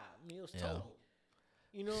 6'5". I mean, it was Yeah. Toby.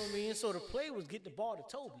 You know what I mean? So the play was get the ball to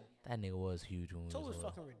Toby. That nigga was huge when we Toby was was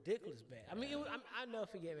little. fucking ridiculous bad. I mean, I never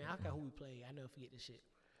forget, man. I forgot who we played. I never forget this shit.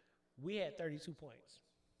 We had 32 points.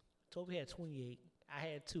 Toby had 28. I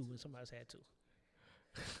had 2, and somebody else had 2.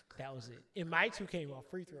 That was it. And my 2 came off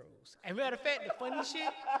free throws. And matter of fact, the funny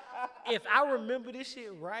shit, if I remember this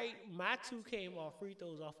shit right, my 2 came off free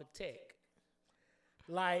throws off of tech.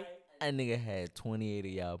 Like, That nigga had 28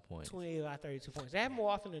 of y'all points. 28 out of 32 points. That happened more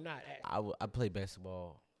often than not. I played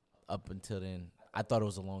basketball up until then. I thought it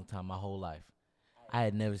was a long time, my whole life. I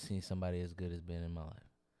had never seen somebody as good as Ben in my life.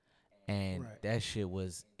 And Right. that shit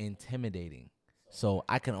was intimidating. So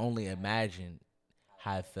I can only imagine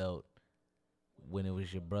how it felt when it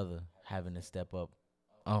was your brother having to step up.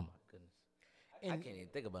 Oh, my goodness. I And can't even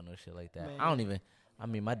think about no shit like that. Man. I don't even, I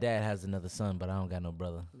mean, my dad has another son, but I don't got no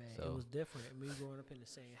brother. man, So it was different. Me growing up in the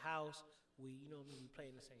same house, we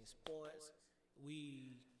playing the same sports.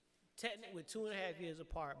 We technically we're 2.5 years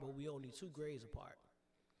apart, but we only 2 grades apart.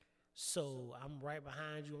 So I'm right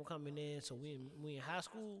behind you. I'm coming in. So we in high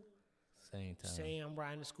school. same time. Saying I'm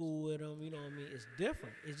riding to school with him. You know what I mean? It's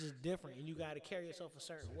different. It's just different, and you got to carry yourself a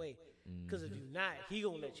certain way. Because if you're not, he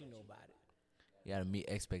gonna let you know about it. You gotta meet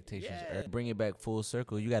expectations. Yeah. Bring it back full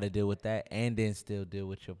circle. You gotta deal with that, and then still deal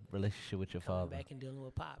with your relationship with your Coming father. back and dealing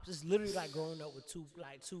with pops. It's literally like growing up with two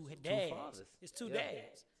dads. fathers. It's 2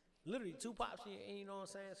 dads. Literally 2 pops, and you know what I'm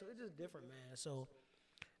saying? So it's just different, man. So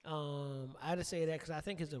I just say that because I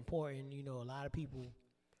think it's important. You know, a lot of people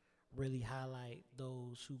really highlight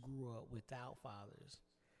those who grew up without fathers.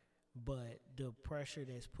 But the pressure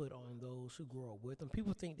that's put on those who grew up with them,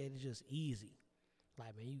 people think that it's just easy.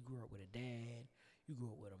 Like, man, you grew up with a dad, you grew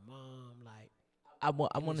up with a mom. Like, I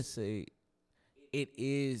want to say, it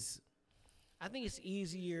is. I think it's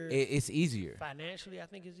easier It's easier. financially. I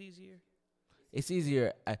think it's easier. It's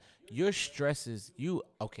easier. Your stresses.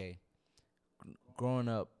 Growing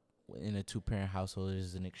up in a 2-parent household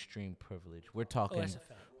is an extreme privilege. We're talking. Oh, that's a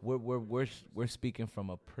fact. We're speaking from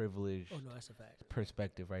a privileged Oh no, that's a fact.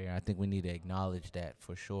 perspective right here. I think we need to acknowledge that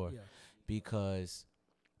for sure, Yeah. because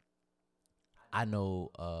I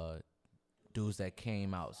know dudes that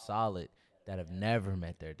came out solid that have never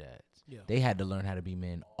met their dads. Yeah. They had to learn how to be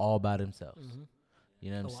men all by themselves. Mhm.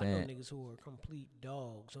 You know what Oh, I'm I know saying? niggas who are complete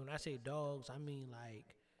dogs. When I say dogs, I mean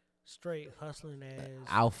like straight hustling ass.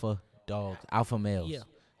 Alpha dogs, alpha males. Yeah.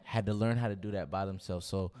 Had to learn how to do that by themselves.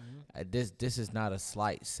 So Mhm. this is not a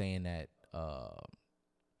slight saying that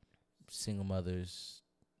single mothers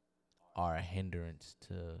are a hindrance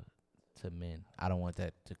to men. I don't want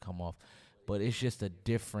that to come off, but it's just a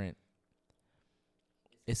different.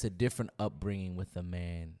 It's a different upbringing with a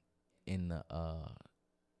man in the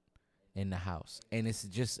house, and it's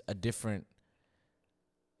just a different.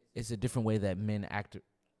 It's a different way that men act.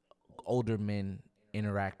 Older men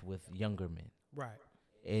interact with younger men. Right.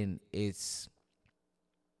 And it's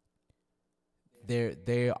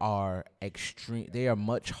they are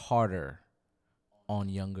much harder on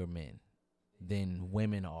younger men than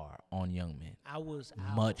women are on young men. I was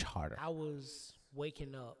Much harder. I was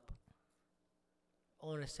waking up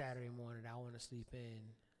on a Saturday morning. I want to sleep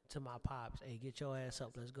in to my pops. Hey, get your ass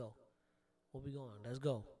up. Let's go. Where we going? Let's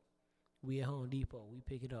go. We at Home Depot. We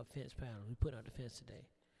pick it up fence panels. We put out the fence today.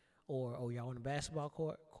 Or, oh, y'all on the basketball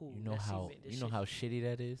court? Cool. You know Let's how cement this you know shit. how shitty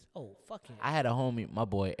that is? Oh, fucking. I had a homie, my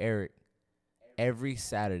boy Eric, every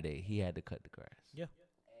Saturday he had to cut the grass. Yeah.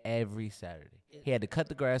 Every Saturday. He had to cut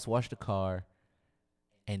the grass, wash the car,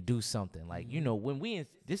 and do something. Like, you know, when we in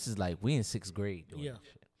 6th grade doing Yeah. this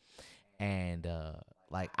shit. And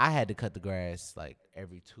like I had to cut the grass like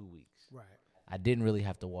every 2 weeks. Right. I didn't really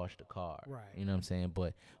have to wash the car. Right. You know what I'm saying?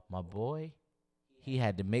 But my boy, he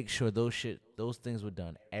had to make sure those things were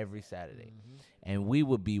done every Saturday, Mm-hmm. and we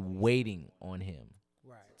would be waiting on him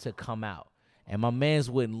Right. to come out. And my man's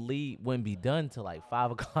wouldn't be done till like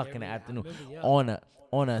 5 o'clock in the I afternoon remember, yeah.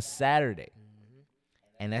 on a Saturday.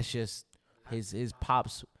 Mm-hmm. And that's just his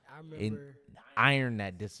pops I remember iron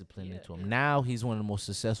that discipline Yeah, into him. yeah. Now he's one of the most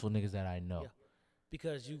successful niggas that I know. Yeah.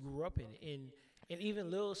 because you grew up in it, and even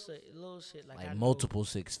little shit like I Like know- multiple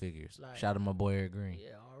six figures. like- Shout out to my boy Eric Green.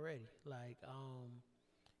 Yeah, already. Like,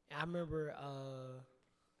 I remember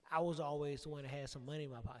I was always the one that had some money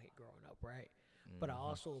in my pocket growing up, right? But I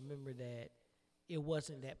also remember that it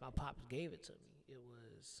wasn't that my pops gave it to me. It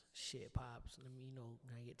was shit, pops. Let me,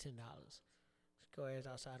 can I get $10? Go ahead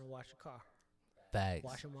outside and wash the car. Facts.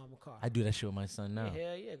 Wash your mama car. I do that shit with my son now. Yeah,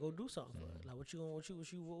 hell yeah, go do something for it. Like,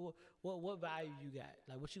 what value you got?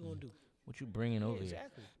 Like, what you gonna do? What you bringing over here?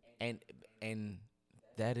 Exactly. And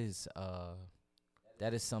that is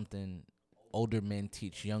something older men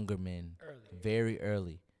teach younger men Early. very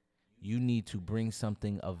early. You need to bring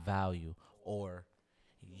something of value, or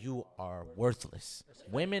you are worthless.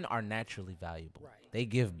 Women are naturally valuable. Right. They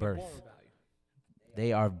give birth. Born value.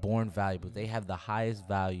 They are born valuable. They have the highest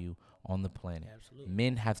value on the planet. Absolutely.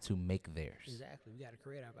 Men have to make theirs. Exactly. We got to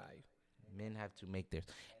create our value. Men have to make theirs.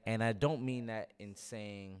 And I don't mean that in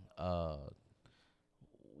saying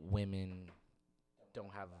women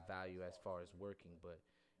don't have a value as far as working, but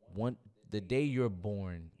the day you're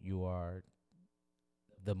born, you are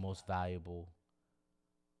the most valuable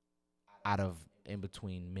out of in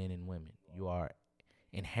between men and women. You are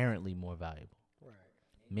inherently more valuable. Right.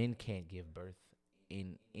 Men can't give birth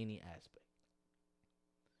in any aspect.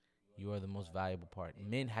 You are the most valuable part.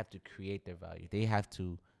 Men have to create their value. They have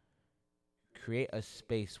to create a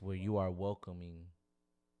space where you are welcoming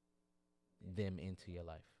them into your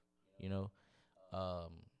life. You know,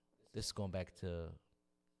 this is going back to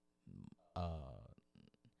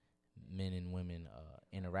men and women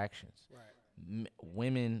interactions. Right.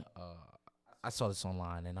 Women, I saw this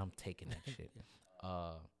online and I'm taking that shit.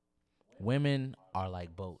 Women are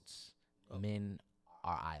like boats. Men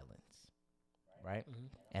are islands. Right? Mhm.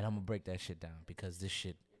 And I'm going to break that shit down because this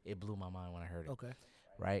shit, it blew my mind when I heard it. Okay.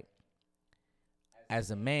 Right? As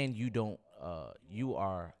a man, you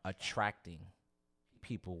are attracting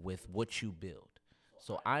people with what you build.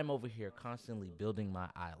 So I'm over here constantly building my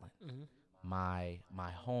island, Mhm. my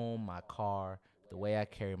home, my car, the way I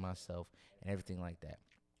carry myself, and everything like that.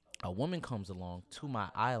 A woman comes along to my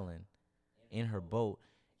island in her boat,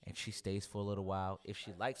 and she stays for a little while. If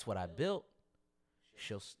she likes what I built,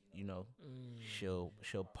 she'll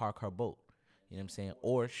park her boat. You know what I'm saying?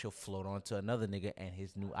 Or she'll float onto another nigga and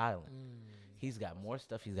his new island. He's got more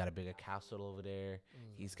stuff. He's got a bigger castle over there.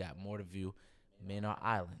 He's got more to view. Men are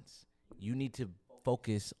islands. You need to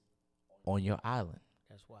focus on your island.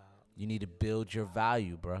 That's wild. You need to build your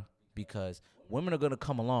value, bruh. Because women are going to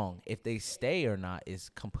come along. If they stay or not is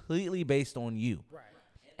completely based on you. Right.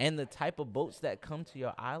 And the type of boats that come to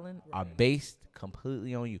your island are based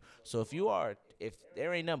completely on you. So if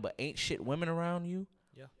there ain't nothing but ain't shit women around you,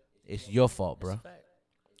 Yeah. it's your fault, That's a bruh. fact.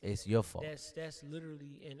 It's your fault. That's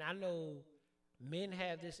literally, and I know men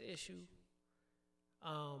have this issue,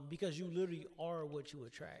 because you literally are what you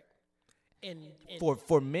attract, and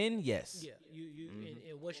For men, yes. yeah, you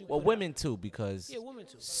and what you Well, put women too, because out, yeah, women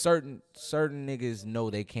too. certain niggas know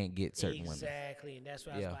they can't get certain women. Exactly, and that's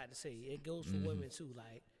what I Yeah. was about to say. It goes for women too.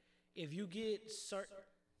 Like, if you get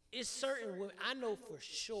certain women, I know for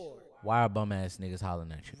sure. Why are bum ass niggas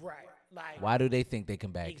hollering at you? Right. Like, Why do they think they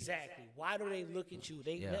can bag exactly. Why do they look at you?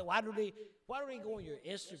 Yeah. Why do they go on your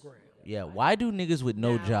Instagram? you? Yeah. Why do niggas with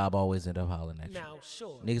no Now- job always end up hollering at you? Now,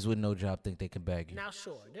 sure. Niggas with no job think they can bag you. Now,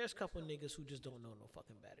 sure. There's a couple niggas who just don't know no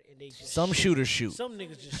fucking better, and they just Some shooters shoot. Some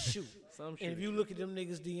niggas just shoot. Some And if you look at them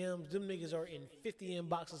niggas DMs, them niggas are in 50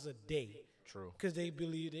 inboxes a day. True. Because they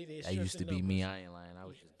believe they That used to be me. I ain't lying. I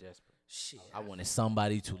was just desperate. Shit. I wanted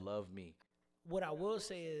somebody to love me. What I will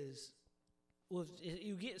say is,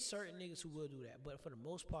 you get certain niggas who will do that, but for the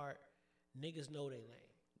most part, niggas know they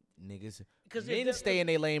lane. Niggas. 'Cause Men stay in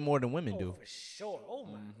their lane more than women Oh, do. for sure. Oh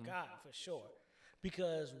my God, for sure.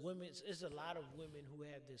 Because it's a lot of women who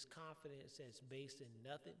have this confidence that's based in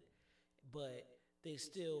nothing, but they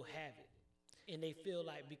still have it, and they feel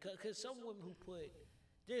like because some women who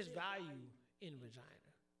there's value in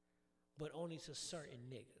vagina, but only to certain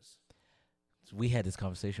niggas. We had this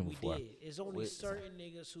conversation We before. did. It's only certain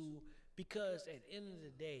niggas who, because at the end of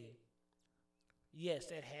the day, yes,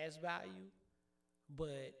 that has value,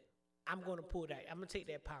 but I'm gonna pull that. I'm gonna take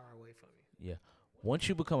that power away from you. Yeah. Once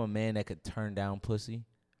you become a man that could turn down pussy,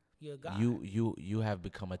 You're a god. you have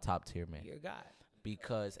become a top tier man. You're a god.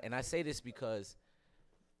 Because, and I say this because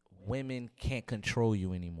women can't control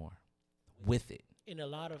you anymore with it. And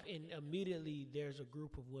immediately there's a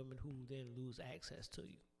group of women who then lose access to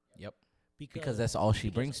you. Yep. Because that's all she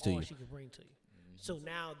brings to you. She can bring to you. So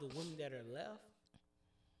now the women that are left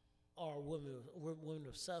are women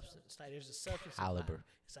of substance. Like there's a substance Caliber.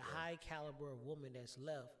 It's a high caliber of woman that's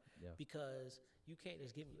left because you can't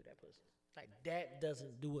just give me with that pussy. Like that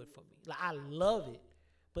doesn't do it for me. Like I love it,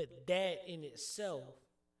 but that in itself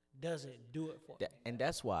doesn't do it for me. And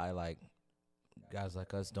that's why like guys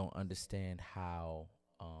like us don't understand how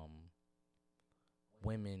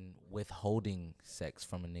women withholding sex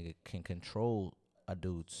from a nigga can control a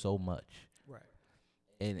dude so much. Right.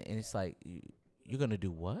 And it's like you're gonna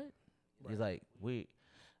do what? Right. You're like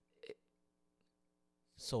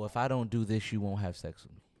so if I don't do this, you won't have sex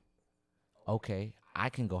with me. Okay, I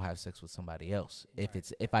can go have sex with somebody else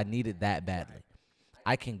if I need it that badly. Right.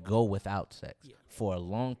 I can go without sex for a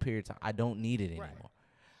long period of time. I don't need it anymore.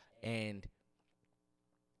 And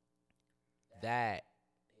that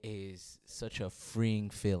is such a freeing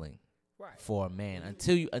feeling for a man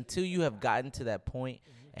until you have gotten to that point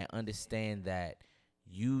and understand that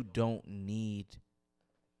you don't need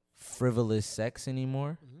frivolous sex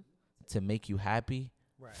anymore to make you happy.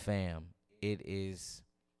 Fam, it is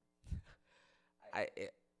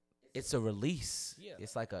it's a release. Yeah.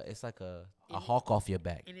 It's like a hawk off your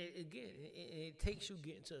back. And it takes you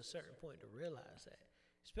getting to a certain point to realize that.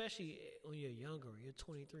 Especially when you're younger, you're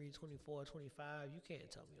 23, 24, 25, you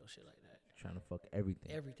can't tell me no shit like that. Trying to fuck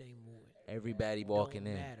everything. Everything moving. Everybody walking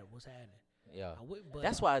in. Don't matter what's happening. Yeah.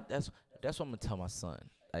 That's what I'm gonna tell my son.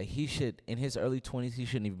 Like he should, in his early 20s, he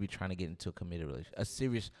shouldn't even be trying to get into a committed relationship, a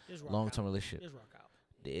serious long-term relationship. Just rock out.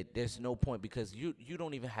 There's no point because you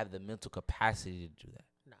don't even have the mental capacity to do that.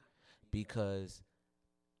 Nah. Because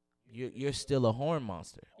you're still a horn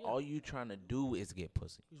monster. Yeah. All you trying to do is get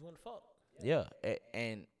pussy. You just want to fuck. Yeah,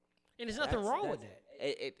 and there's nothing wrong with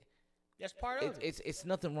that. That's part of it. It's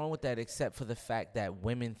nothing wrong with that except for the fact that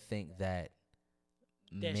women think that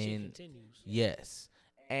men shit continues. Yes,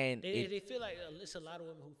 and they feel like it's a lot of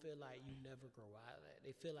women who feel like you never grow out of that.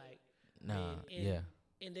 They feel like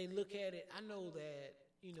and they look at it. I know that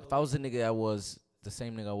if I was a nigga that was the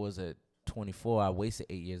same nigga I was at 24, I wasted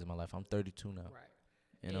 8 years of my life. I'm 32 now. Right.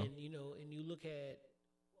 You know, and you look at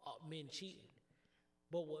men cheating.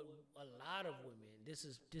 But what a lot of women,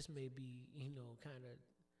 this may be, kind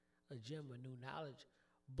of a gem of new knowledge,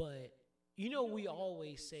 but we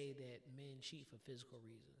always say that men cheat for physical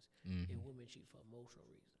reasons and women cheat for emotional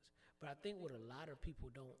reasons. But I think what a lot of people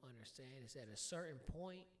don't understand is at a certain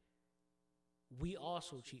point, we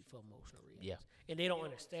also cheat for emotional reasons. Yeah. And they don't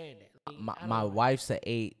understand that. My wife's an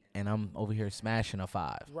 8 and I'm over here smashing a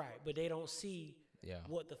 5. Right, but they don't see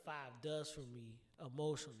what the 5 does for me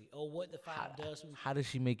emotionally, or what the 5 does for me. How does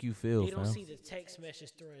she make you feel? They don't see the text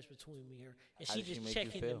message threads between me and her, and she just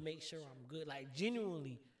checking to make sure I'm good. Like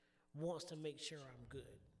genuinely wants to make sure I'm good.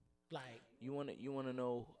 Like you wanna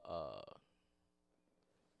know?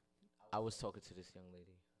 I was talking to this young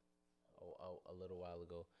lady a little while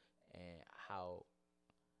ago, and how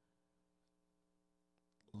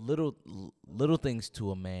little things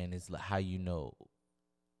to a man is like how you know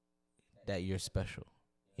that you're special.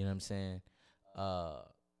 You know what I'm saying?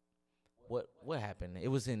 What happened? It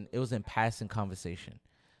was in passing conversation.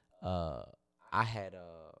 I had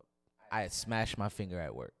smashed my finger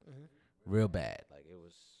at work, real bad. Like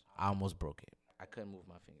I almost broke it. I couldn't move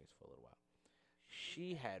my fingers for a little while.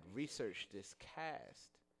 She had researched this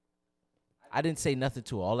cast. I didn't say nothing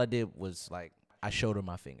to her. All I did was like I showed her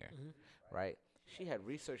my finger, right? She had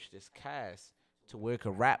researched this cast to where it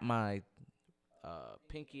could wrap my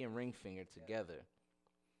pinky and ring finger together,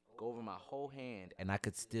 go over my whole hand, and I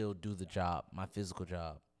could still do the job, my physical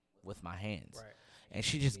job, with my hands. Right. And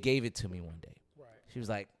she just gave it to me one day. Right. She was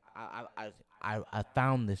like, I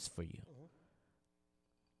found this for you.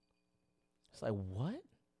 It's like, what?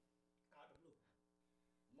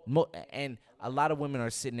 And a lot of women are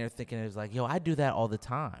sitting there thinking it's like, yo, I do that all the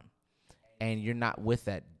time. And you're not with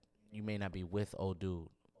that. You may not be with old dude.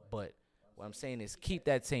 But what I'm saying is keep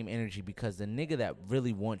that same energy, because the nigga that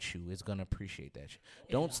really wants you is going to appreciate that shit.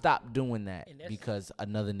 Don't stop doing that because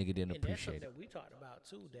another nigga didn't appreciate it. That we talked about,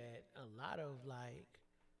 too, that a lot of, like,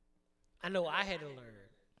 I know I had to learn,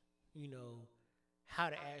 how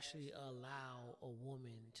to actually allow a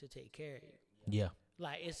woman to take care of you. Yeah.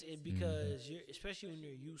 Like, it's because you're, especially when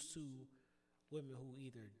you're used to women who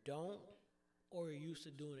either don't or you're used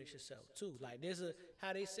to doing it yourself too. Like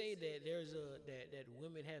how they say that that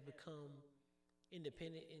women have become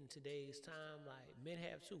independent in today's time. Like men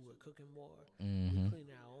have too. We're cooking more. We clean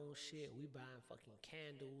our own own shit. We buying fucking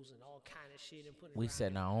candles and all kind of shit and putting. We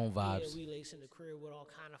setting our own vibes. Yeah, we lacing the crib with all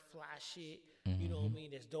kind of fly shit. Mm-hmm. You know what I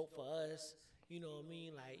mean? That's dope for us. You know what I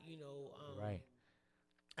mean? Like, Right.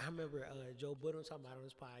 I remember Joe Budden talking about on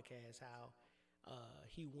his podcast how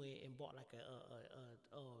he went and bought like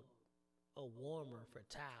a warmer for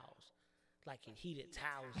towels, like it heated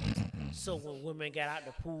towels, so when women got out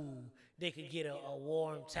the pool, they could get a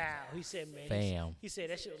warm towel. He said, man, Fam. he said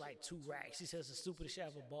that shit was like $2 He says the stupidest shit I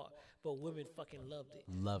ever bought, but women fucking loved it.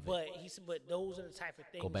 Love it. But he said, but those are the type of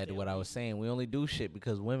things. Go back to that what I was saying. We only do shit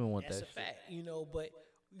because women want That's that a shit. fact, But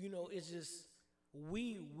it's just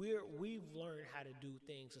we've learned how to do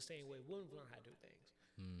things the same way women learn how to do things.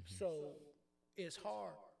 Mm-hmm. So it's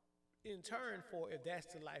hard in turn for if that's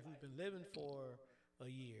the life we've been living for a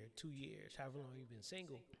year, 2 years, however long you've been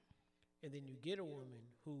single, and then you get a woman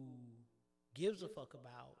who gives a fuck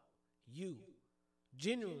about you,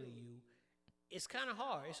 genuinely you. It's kind of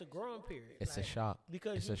hard. It's a growing period. It's a shock.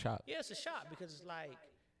 Because It's a shock. Yeah, it's a shock because it's like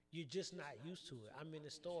you're just not used to it. I'm in the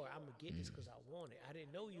store. I'm gonna get this because I want it. I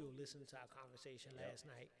didn't know you were listening to our conversation last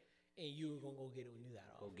night, and you were gonna go get it when you got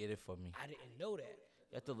off. Go get it for me. I didn't know that.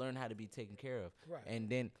 You have to learn how to be taken care of. Right. And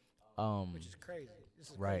then, Which is crazy. This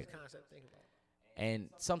is a Right. crazy concept to think about. and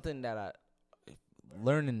something that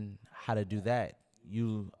learning how to do that,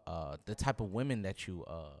 the type of women that you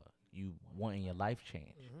want in your life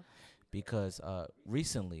change. Because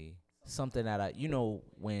recently, something that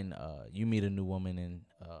when you meet a new woman and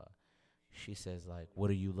she says like, what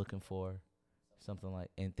are you looking for? Something like,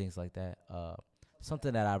 and things like that.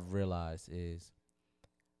 Something that I've realized is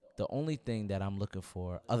the only thing that I'm looking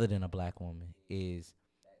for other than a black woman is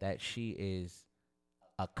that she is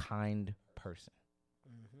a kind person.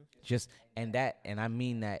 And I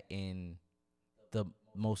mean that in the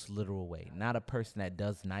most literal way. Not a person that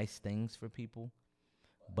does nice things for people,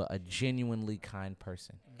 but a genuinely kind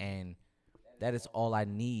person. And that is all I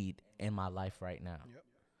need in my life right now. Yep.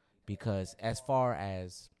 Because as far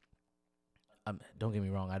as, don't get me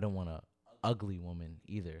wrong, I don't want a ugly woman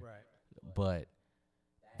either. Right. But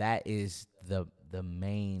that is the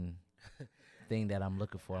main thing that I'm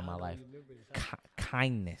looking for in my life.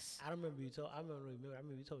 Kindness. I remember you told. I remember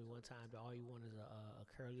you told me one time that all you want is a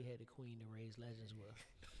curly headed queen to raise legends with.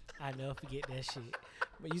 I never forget that shit.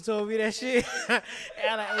 But you told me that shit.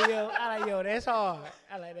 I like, yo, that's hard.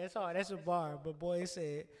 That's hard. That's a bar. But boy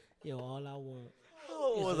said, yo, all I want.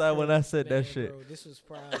 What was I when I said that shit? Bro, this was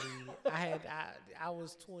probably I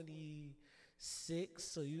was 26,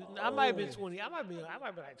 so I might have been 20. I might be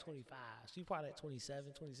like 25. So you probably like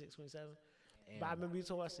 27, 26, 27. But I remember you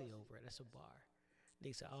told me, I said, yo, bro, that's a bar.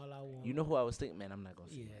 They said, all I want. You know who I was thinking? Man, I'm not gonna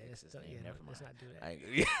say let's not do that. I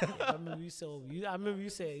I remember you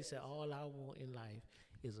said, all I want in life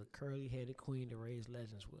is a curly headed queen to raise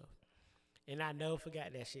legends with. And I never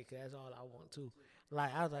forgot that shit because that's all I want too.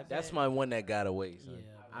 Like I was like, that's man, my one that got away, son.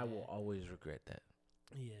 Yeah, I will always regret that.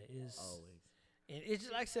 Yeah, it's Always. And it's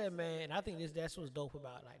just like I said, man. And I think that's what's dope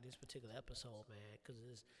about like this particular episode, man,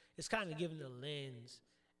 because it's kind of giving the lens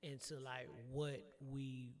into like what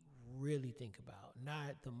we really think about,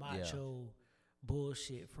 not the macho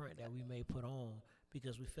bullshit front that we may put on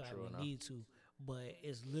because we feel like we need to. But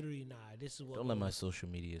it's literally this is what. Don't let my social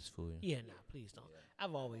medias fool you. Yeah, please don't.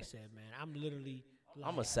 I've always said, man, I'm literally. Like,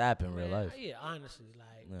 I'm a sap in real life. Yeah, honestly,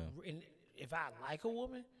 and if I like a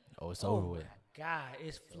woman, it's over with. God,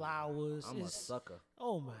 it's flowers. I'm a sucker.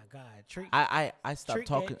 Oh my God, I stopped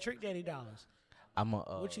talking. Trick Daddy dollars.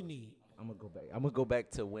 What you need? I'm gonna go back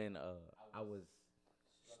to when I was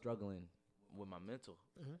struggling with my mental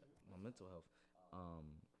health.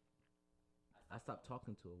 I stopped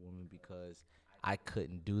talking to a woman because I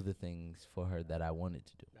couldn't do the things for her that I wanted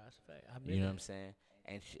to do. That's a fact. You know what I'm saying?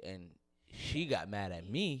 And she got mad at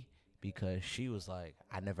me because she was like,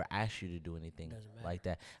 I never asked you to do anything like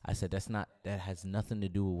that. I said, that has nothing to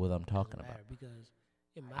do with what I'm talking about. Because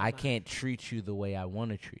in my I mind, can't treat you the way I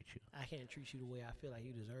want to treat you. I can't treat you the way I feel like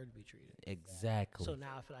you deserve to be treated. Exactly. So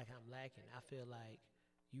now I feel like I'm lacking. I feel like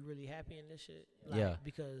you really happy in this shit? Yeah.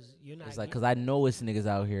 Because you're not. It's like, because I know it's niggas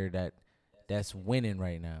out here that's winning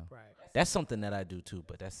right now. Right. That's something that I do too,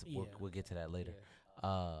 but we'll get to that later.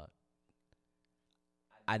 Yeah.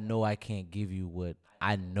 I know I can't give you what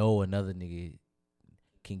I know another nigga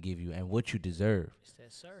can give you and what you deserve. It's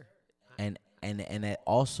that, sir. And that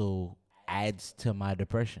also adds to my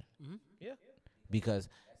depression. Mm-hmm. Yeah. Because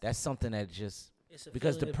that's something that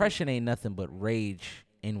because feeling depression ain't nothing but rage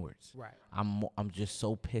inwards. Right. I'm just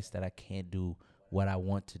so pissed that I can't do what I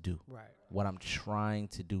want to do. Right. What I'm trying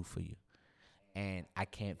to do for you. And I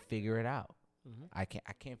can't figure it out. I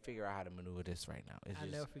can't figure out how to maneuver this right now. It's I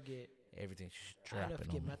just never forget. everything's I never dropping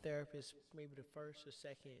forget on my me. therapist. Maybe the first or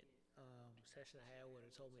second session I had with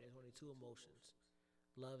her told me there's only two emotions: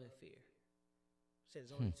 love and fear. Said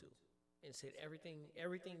there's only two, and said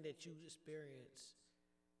everything that you experience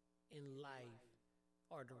in life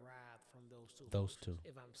are derived from those two. Those emotions. two.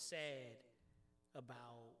 If I'm sad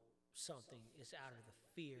about something, it's out of the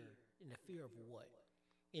fear, and the fear of what?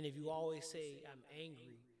 And if you always say I'm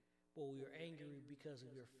angry, well, you're angry because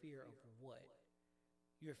of your fear of what?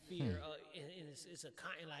 Your fear, and it's a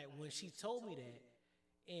kind like when she told me that,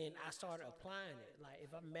 and I started applying it. Like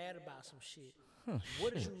if I'm mad about some shit,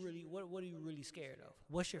 what is you really what are you really scared of?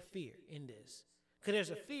 What's your fear in this? Because there's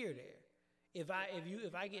a fear there. If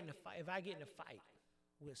I get in a fight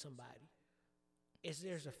with somebody,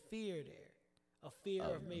 there's a fear there. A fear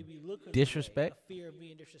of maybe looking disrespect? away, a fear of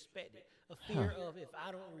being disrespected, a fear of if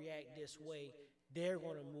I don't react this way, they're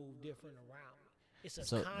gonna move different around me. It's a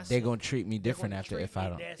So constant. they're gonna treat me they're different gonna after treat if I me-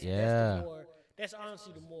 don't. That's, Yeah. that's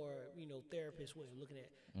honestly the more therapist way of looking at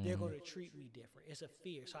it. They're gonna treat me different. It's a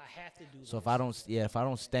fear, so I have to do. So this. if I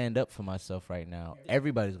don't stand up for myself right now,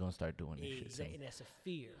 everybody's gonna start doing this shit. to Exactly, me. and that's a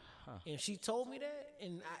fear. And she told me that,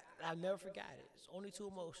 and I never forgot it. It's only two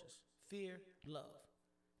emotions: fear, love.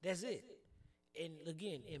 That's it. And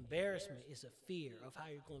again, embarrassment is a fear of how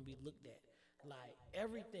you're going to be looked at. Like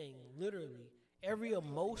everything, literally, every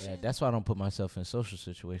emotion. Yeah, that's why I don't put myself in social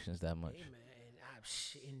situations that much.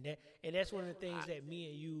 Hey man, and that's one of the things that me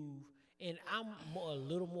and you, and I'm a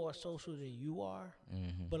little more social than you are.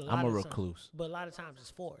 But a lot I'm a of times- recluse. but a lot of times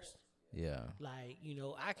it's forced. Yeah. Like,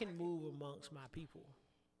 I can move amongst my people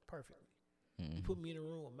perfectly. You put me in a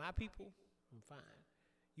room with my people, I'm fine.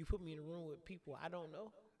 You put me in a room with people I don't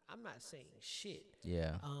know, I'm not saying shit.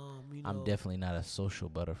 Yeah. You I'm know, definitely not a social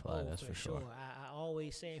butterfly, that's for sure. I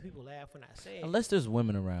always say, and people laugh when I say it. Unless there's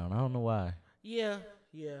women around. I don't know why. Yeah.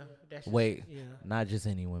 That's just, Wait, yeah, not just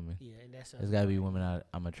any women. yeah, and that's There's gotta be women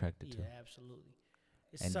I'm attracted to. Yeah, absolutely.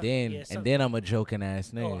 It's And something- then yeah, and something- then I'm a joking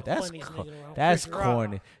ass nigga. Oh, that's funniest co- nigga around. that's Chris Rock.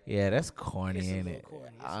 corny. Yeah, that's corny, It's a ain't little it? corny.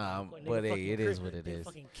 It's a little corny. But Nigga hey, fucking it is what it nigga is.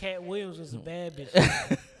 Fucking Cat Williams was a bad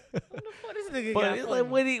bitch. What the fuck this nigga But got it's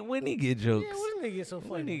funny? like when he get jokes. Yeah, what this nigga get so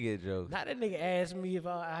funny? When he get jokes. Not that nigga asked me if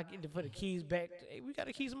I get to put the keys back. Hey, we got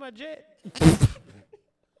the keys in my jet. Nigga.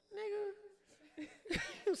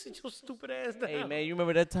 You sit your stupid ass down. Hey man, you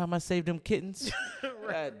remember that time I saved them kittens?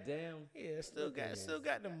 God damn. Yeah, still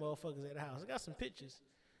got them motherfuckers at the house. I got some pictures.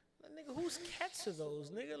 Like, nigga, whose cats are those,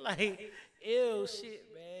 nigga? Like, ew, shit,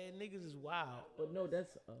 man. Niggas is wild. But no,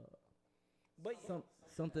 that's But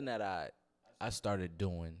something that I started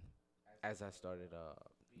doing as I started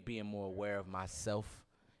being more aware of myself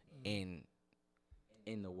in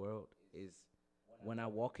the world is when I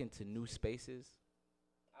walk into new spaces.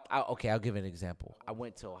 I'll give an example. I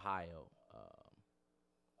went to Ohio.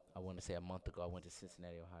 I want to say a month ago. I went to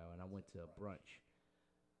Cincinnati, Ohio, and I went to a brunch,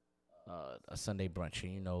 a Sunday brunch,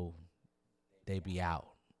 and they be out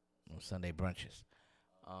on Sunday brunches.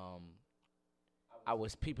 I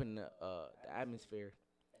was peeping the atmosphere,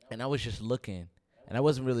 and I was just looking, and I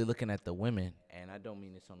wasn't really looking at the women, and I don't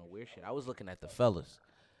mean this on a weird shit. I was looking at the fellas,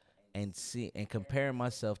 and comparing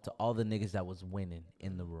myself to all the niggas that was winning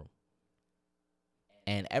in the room.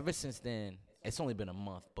 And ever since then, it's only been a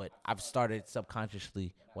month, but I've started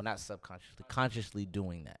consciously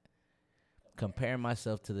doing that. Comparing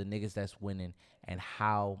myself to the niggas that's winning and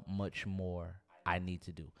how much more I need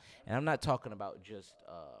to do. And I'm not talking about just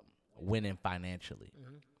winning financially.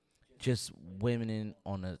 Just winning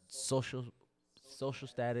on a social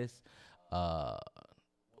status,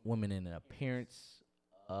 women in an appearance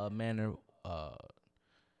manner,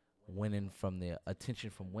 winning from the attention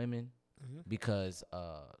from women. Because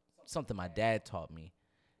something my dad taught me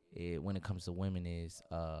when it comes to women is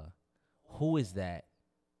who is that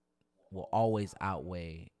will always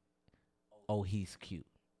outweigh, oh, he's cute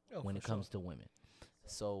when it comes to women.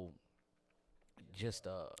 So just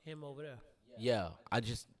him over there. yeah,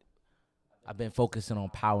 I've been focusing on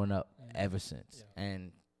powering up ever since.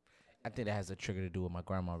 And I think that has a trigger to do with my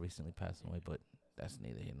grandma recently passing away, but that's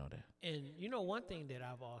neither here nor there. And one thing that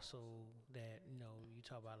I've also you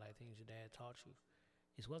talk about like things your dad taught you,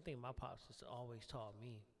 is one thing my pops has always taught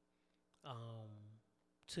me.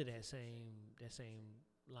 To that same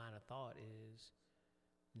line of thought is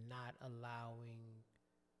not allowing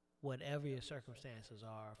whatever your circumstances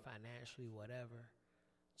are, financially, whatever,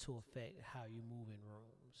 to affect how you move in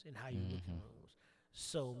rooms and how you look in rooms.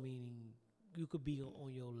 So meaning you could be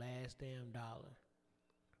on your last damn dollar,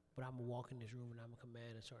 but I'm going to walk in this room and I'm going to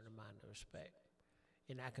command a certain amount of respect.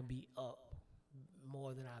 And I can be up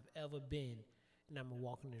more than I've ever been, and I'm going to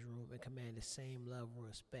walk in this room and command the same level of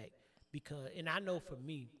respect because, and I know for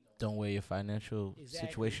me, Don't wear your financial exactly,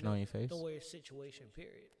 situation on your face. Don't wear your situation.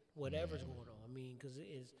 Period. Whatever's going on. I mean, because it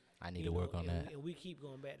is. I need you to know, work on that. And we keep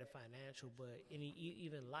going back to financial, but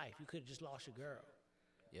even life, you could have just lost your girl.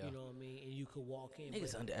 Yeah. You know what I mean? And you could walk in.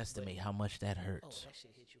 Niggas but underestimate how much that oh, hurts. that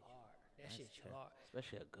shit hit you hard. That shit hit you hard.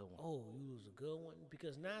 Especially a good one. Oh, you lose a good one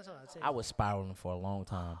because 9 times out of 10, I was spiraling for a long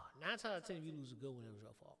time. 9 times out of 10, if you lose a good one, it was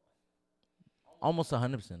your fault. Almost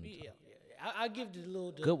 100%. Yeah. I give the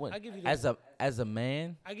little Good one. I give you the, As a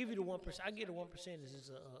man, I give you the 1%. I give the 1% is just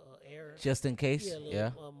a error. just in case. Yeah, a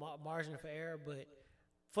little, margin for error, but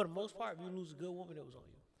for the most part, if you lose a good woman, it was on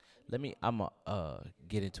you. I'm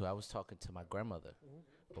get into it. I was talking to my grandmother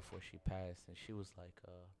before she passed, and she was like,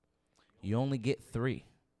 you only get 3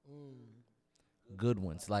 good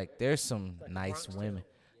ones. Like, there's some Like nice Bronx women.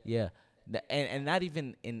 Yeah. And not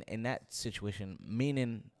even in that situation,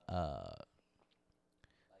 meaning,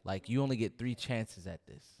 like, you only get 3 chances at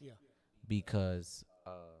this. Yeah. Because,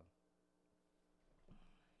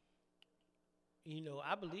 You know,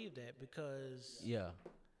 I believe that because yeah.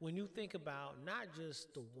 when you think about not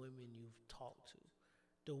just the women you've talked to,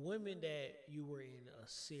 the women that you were in a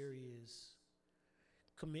serious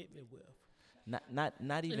commitment with. Not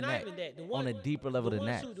even And that. even that. On a deeper level than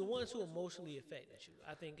that. The ones who emotionally affected you,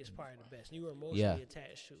 I think is probably the best. You were emotionally Yeah.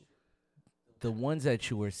 attached to. The ones that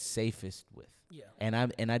you were safest with. Yeah. And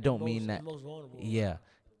I don't mean that. Most vulnerable. Yeah.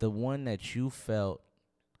 The one that you felt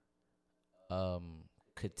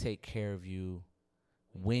could take care of you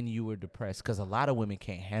when you were depressed, because a lot of women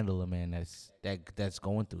can't handle a man that's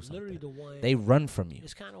going through something. Literally the one. They run from you.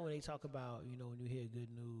 It's kind of when they talk about, you know, when you hear good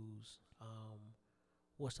news,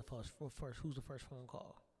 what's the first? Who's the first phone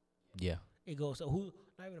call? Yeah. It goes to who?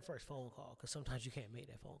 Not even the first phone call, because sometimes you can't make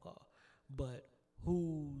that phone call. But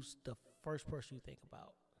who's the first person you think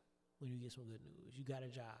about when you get some good news? You got a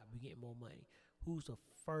job, you get more money. Who's the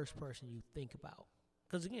first person you think about?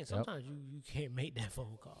 Because again, sometimes you can't make that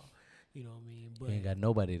phone call. You know what I mean? But You ain't got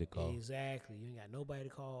nobody to call. Exactly. You ain't got nobody to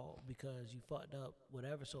call because you fucked up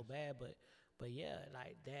whatever so bad. But yeah,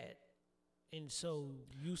 like that. And so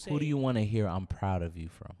you say, Who do you want to hear I'm proud of you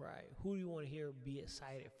from? right? Who do you want to hear be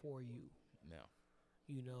excited for you? No.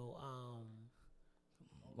 You know,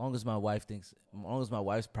 As long as my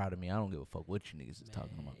wife's proud of me, I don't give a fuck what you niggas is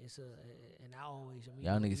talking about. It's and I always, I mean,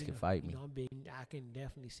 Y'all niggas can fight me. You know, I can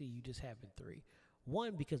definitely see you just having 3.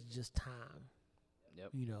 1, because it's just time. Yep.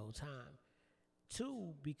 You know, time.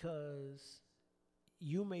 2, because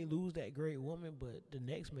you may lose that great woman, but the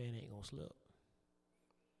next man ain't gonna slip.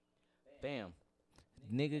 Bam.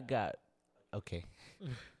 Nigga got okay.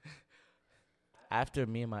 After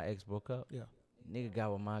me and my ex broke up, Yeah. nigga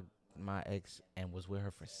got with my ex and was with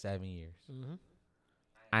her for 7 years. Mm-hmm.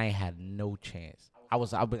 I ain't had no chance. I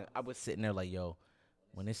was sitting there like, yo,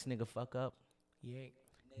 when this nigga fuck up, He ain't.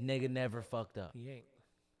 nigga never fucked up. He ain't.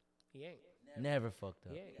 He ain't. Never fucked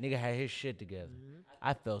up. Yeah. Nigga had his shit together. Mm-hmm.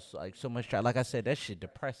 I felt so much try. Like I said, that shit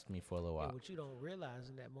depressed me for a little And while. what you don't realize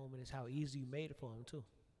in that moment is how easy you made it for him too.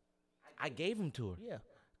 I gave him to her. Yeah,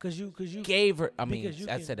 cause you Gave her. I mean, because you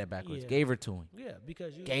I can- said that backwards. yeah. Gave her to him. yeah,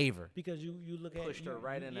 because you Gave her. because you look at Pushed her you-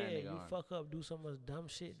 right you- in that yeah, nigga you arm. fuck up, do so much dumb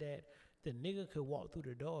shit that the nigga could walk through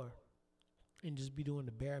the door and just be doing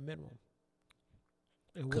the bare minimum.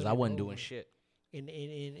 Because I wasn't doing shit.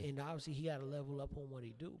 And obviously he got to level up on what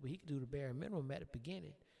he do, but he could do the bare minimum at the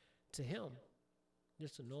beginning. To him,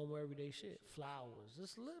 just a normal everyday shit, flowers,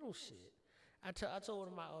 just little shit. I told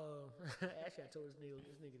him actually I told this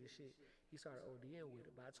nigga this shit. He started ODing with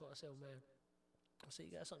it, but I said, man, I said,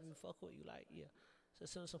 you got something you fuck with? You like, yeah. So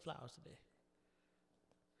send us some flowers today.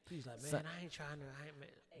 He's like, man, I ain't trying to. I ain't, man.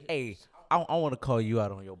 Hey, I want to call you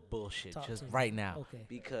out on your bullshit Talk just to me. right now. Okay.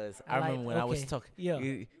 Because I I like- remember when I was okay. talking. Yeah.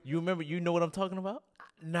 You remember? You know what I'm talking about?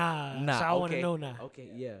 Nah, so I want to okay. know now. Okay,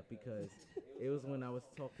 yeah, because it was when I was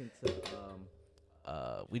talking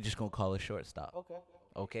to we just gonna call her shortstop. Okay.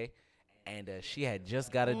 Okay. And she had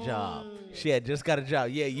just got a job. She had just got a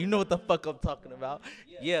job. Yeah, you know what the fuck I'm talking about.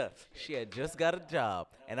 Yeah, she had just got a job.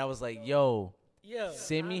 And I was like, yo, Yeah.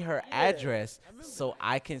 send me her address so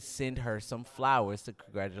I can send her some flowers to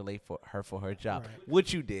congratulate her for her job. Right.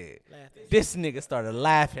 What you did. Laugh at This nigga started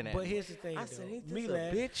laughing at But me. here's the thing, I though. said, ain't me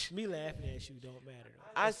this a bitch? Me laughing at you don't matter, though.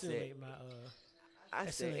 I That still said- ain't my, I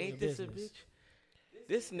that still said, ain't ain't your this a business. bitch?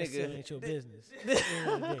 This that still ain't nigga. your business. At the end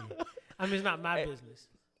of the day. I mean, it's not my business.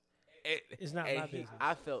 It's not my business.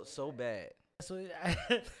 I felt so bad. So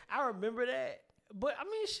I remember that. But I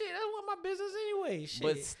mean, shit, that's what my business anyway. Shit.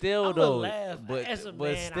 But still I'ma though, laugh. As a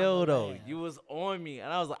but man, still I'ma though, laugh. you was on me,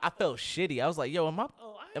 and I felt shitty. I was like, yo, am I?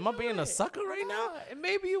 Oh, I Am I being a sucker right now? And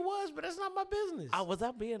maybe you was, but that's not my business. Was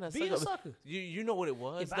I being a Be sucker? a sucker. You know what it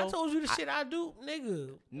was? If I told you the shit I do,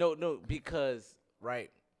 nigga. No, because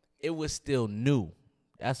it was still new.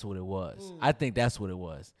 That's what it was. I think that's what it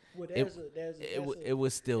was. Well, it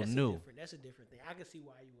was still new. That's a different thing. I can see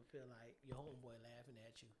why you would feel like your homeboy laughing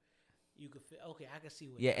at you. You could feel okay. I can see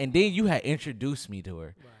what. Yeah, and then you had introduced me to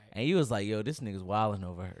her, right? And you was like, "Yo, this nigga's wilding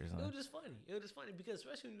over her." It was just funny. It was just funny because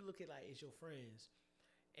especially when you look at like it's your friends,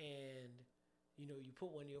 and you know you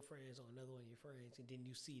put one of your friends on another one of your friends, and then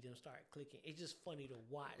you see them start clicking. It's just funny to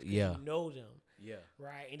watch. Yeah, you know them. Yeah,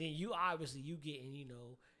 right. And then you obviously you getting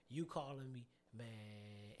you calling me man,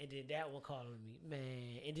 and then that one calling me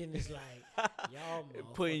man, and then it's like y'all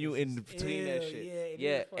putting you in between that shit.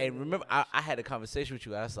 Yeah. And remember, I had a conversation with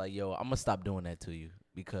you. I was like, yo, I'm gonna stop doing that to you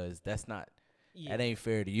because that's not that ain't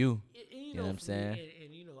fair to you. You know what I'm saying?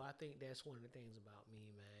 And I think that's one of the things about me,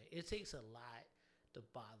 man. It takes a lot to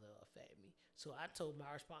bother affect me. So I told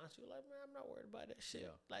my response to you like, man, I'm not worried about that shit.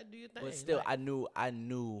 Yeah. Like, do your thing. But still, like, I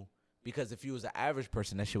knew. Because if you was an average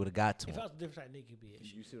person, that shit would have got to him. If I was a different type nigga, you'd be a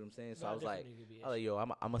shit. You see what I'm saying? So I was like, yo,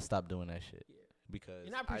 I'm gonna stop doing that shit. Yeah. Because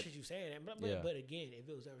and I appreciate you saying that. But again, if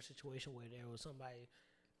it was ever a situation where there was somebody,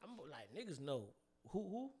 I'm like, niggas know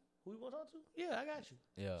who you want to talk to? Yeah, I got you.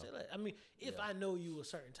 Yeah. So like, I mean, if I know you a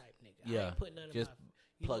certain type nigga, I ain't putting none of just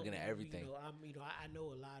my plugging at everything. I know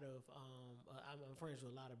a lot of I'm friends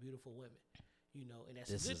with a lot of beautiful women. And that's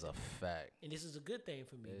this is a fact. And this is a good thing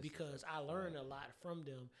for me because I learn a lot from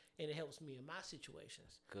them, and it helps me in my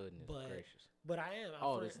situations. Goodness gracious! But I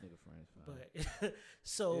am. This nigga friends. But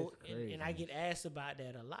so, and I get asked about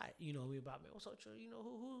that a lot. About me. What's up,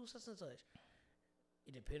 who such and such.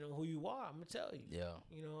 It depends on who you are. I'm gonna tell you. Yeah.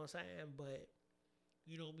 You know what I'm saying? But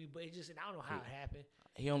me. But it just, I don't know how it happened.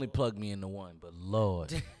 He only plugged me into one, but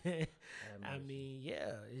Lord. I mean,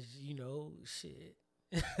 yeah, it's shit.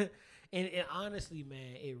 And honestly,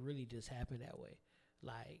 man, it really just happened that way.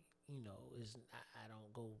 Like, it's I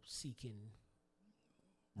don't go seeking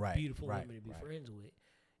beautiful women to be friends with.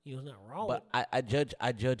 It's not wrong. But I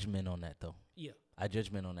judge men on that though. Yeah, I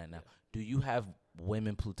judge men on that now. Yeah. Do you have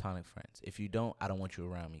women platonic friends? If you don't, I don't want you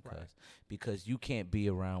around me, because you can't be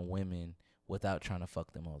around women without trying to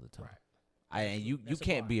fuck them all the time. Right. And you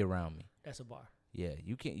can't be around me. That's a bar. Yeah,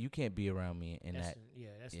 you can't be around me in that.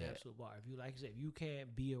 That's an absolute bar. If you like you said, you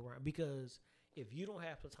can't be around because if you don't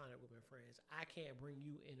have platonic women friends, I can't bring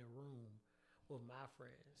you in a room with my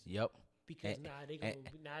friends. Yep. Because they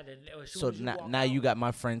gonna now you got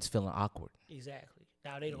my friends feeling awkward. Exactly.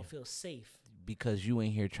 Now they don't feel safe because you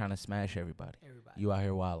ain't here trying to smash everybody. You out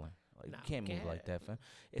here wilding. Like you can't move like that, fam.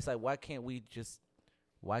 It's like why can't we just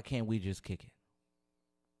kick it?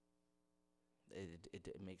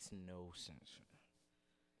 It makes no sense.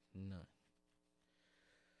 None.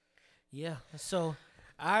 Yeah. So,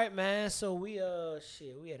 all right, man. So we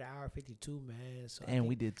we at hour 52, man. So and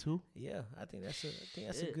we did too. Yeah, I think that's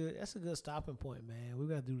a good stopping point, man. We're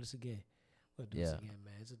gonna do this again. We'll do this again,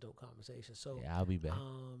 man. It's a dope conversation. So yeah, I'll be back.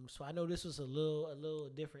 So I know this was a little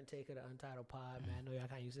different take of the Untitled Pod, man. I know y'all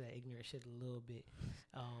kind of used to that ignorant shit a little bit,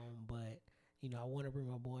 but. I want to bring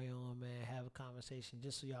my boy on, man, have a conversation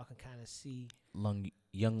just so y'all can kind of see.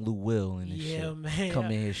 Young Lou Will in this shit. Man. Come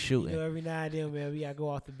in here shooting. Every now and then, man, we got to go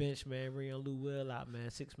off the bench, man. Bring young Lou Will out, man.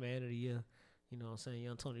 6th man of the year. You know what I'm saying?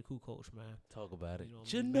 Young Tony Kukoc, man. Talk about it.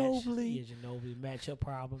 Ginobili. Ginobili. Matchup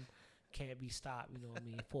problem. Can't be stopped. You know what I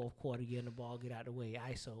mean? Fourth quarter, getting the ball, get out of the way.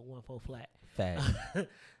 ISO, 1-4 flat. Fact.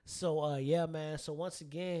 So, yeah, man. So, once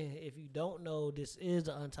again, if you don't know, this is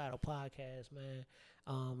the Untitled Podcast, man.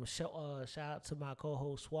 Shout out to my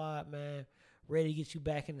co-host Swad, man. Ready to get you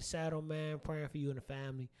back in the saddle, man. Praying for you and the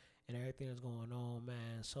family and everything that's going on,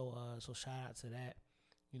 man. So shout out to that,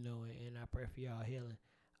 and I pray for y'all healing.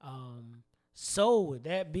 So with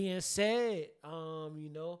that being said, I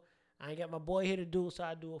ain't got my boy here to do it, so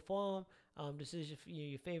I do it for him. This is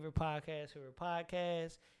your favorite podcast.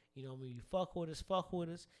 You fuck with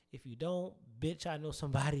us. If you don't, bitch, I know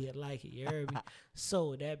somebody that like it. You heard me? So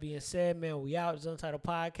with that being said, man, we out. It's Untitled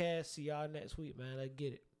Podcast. See y'all next week, man. Let's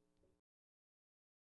get it.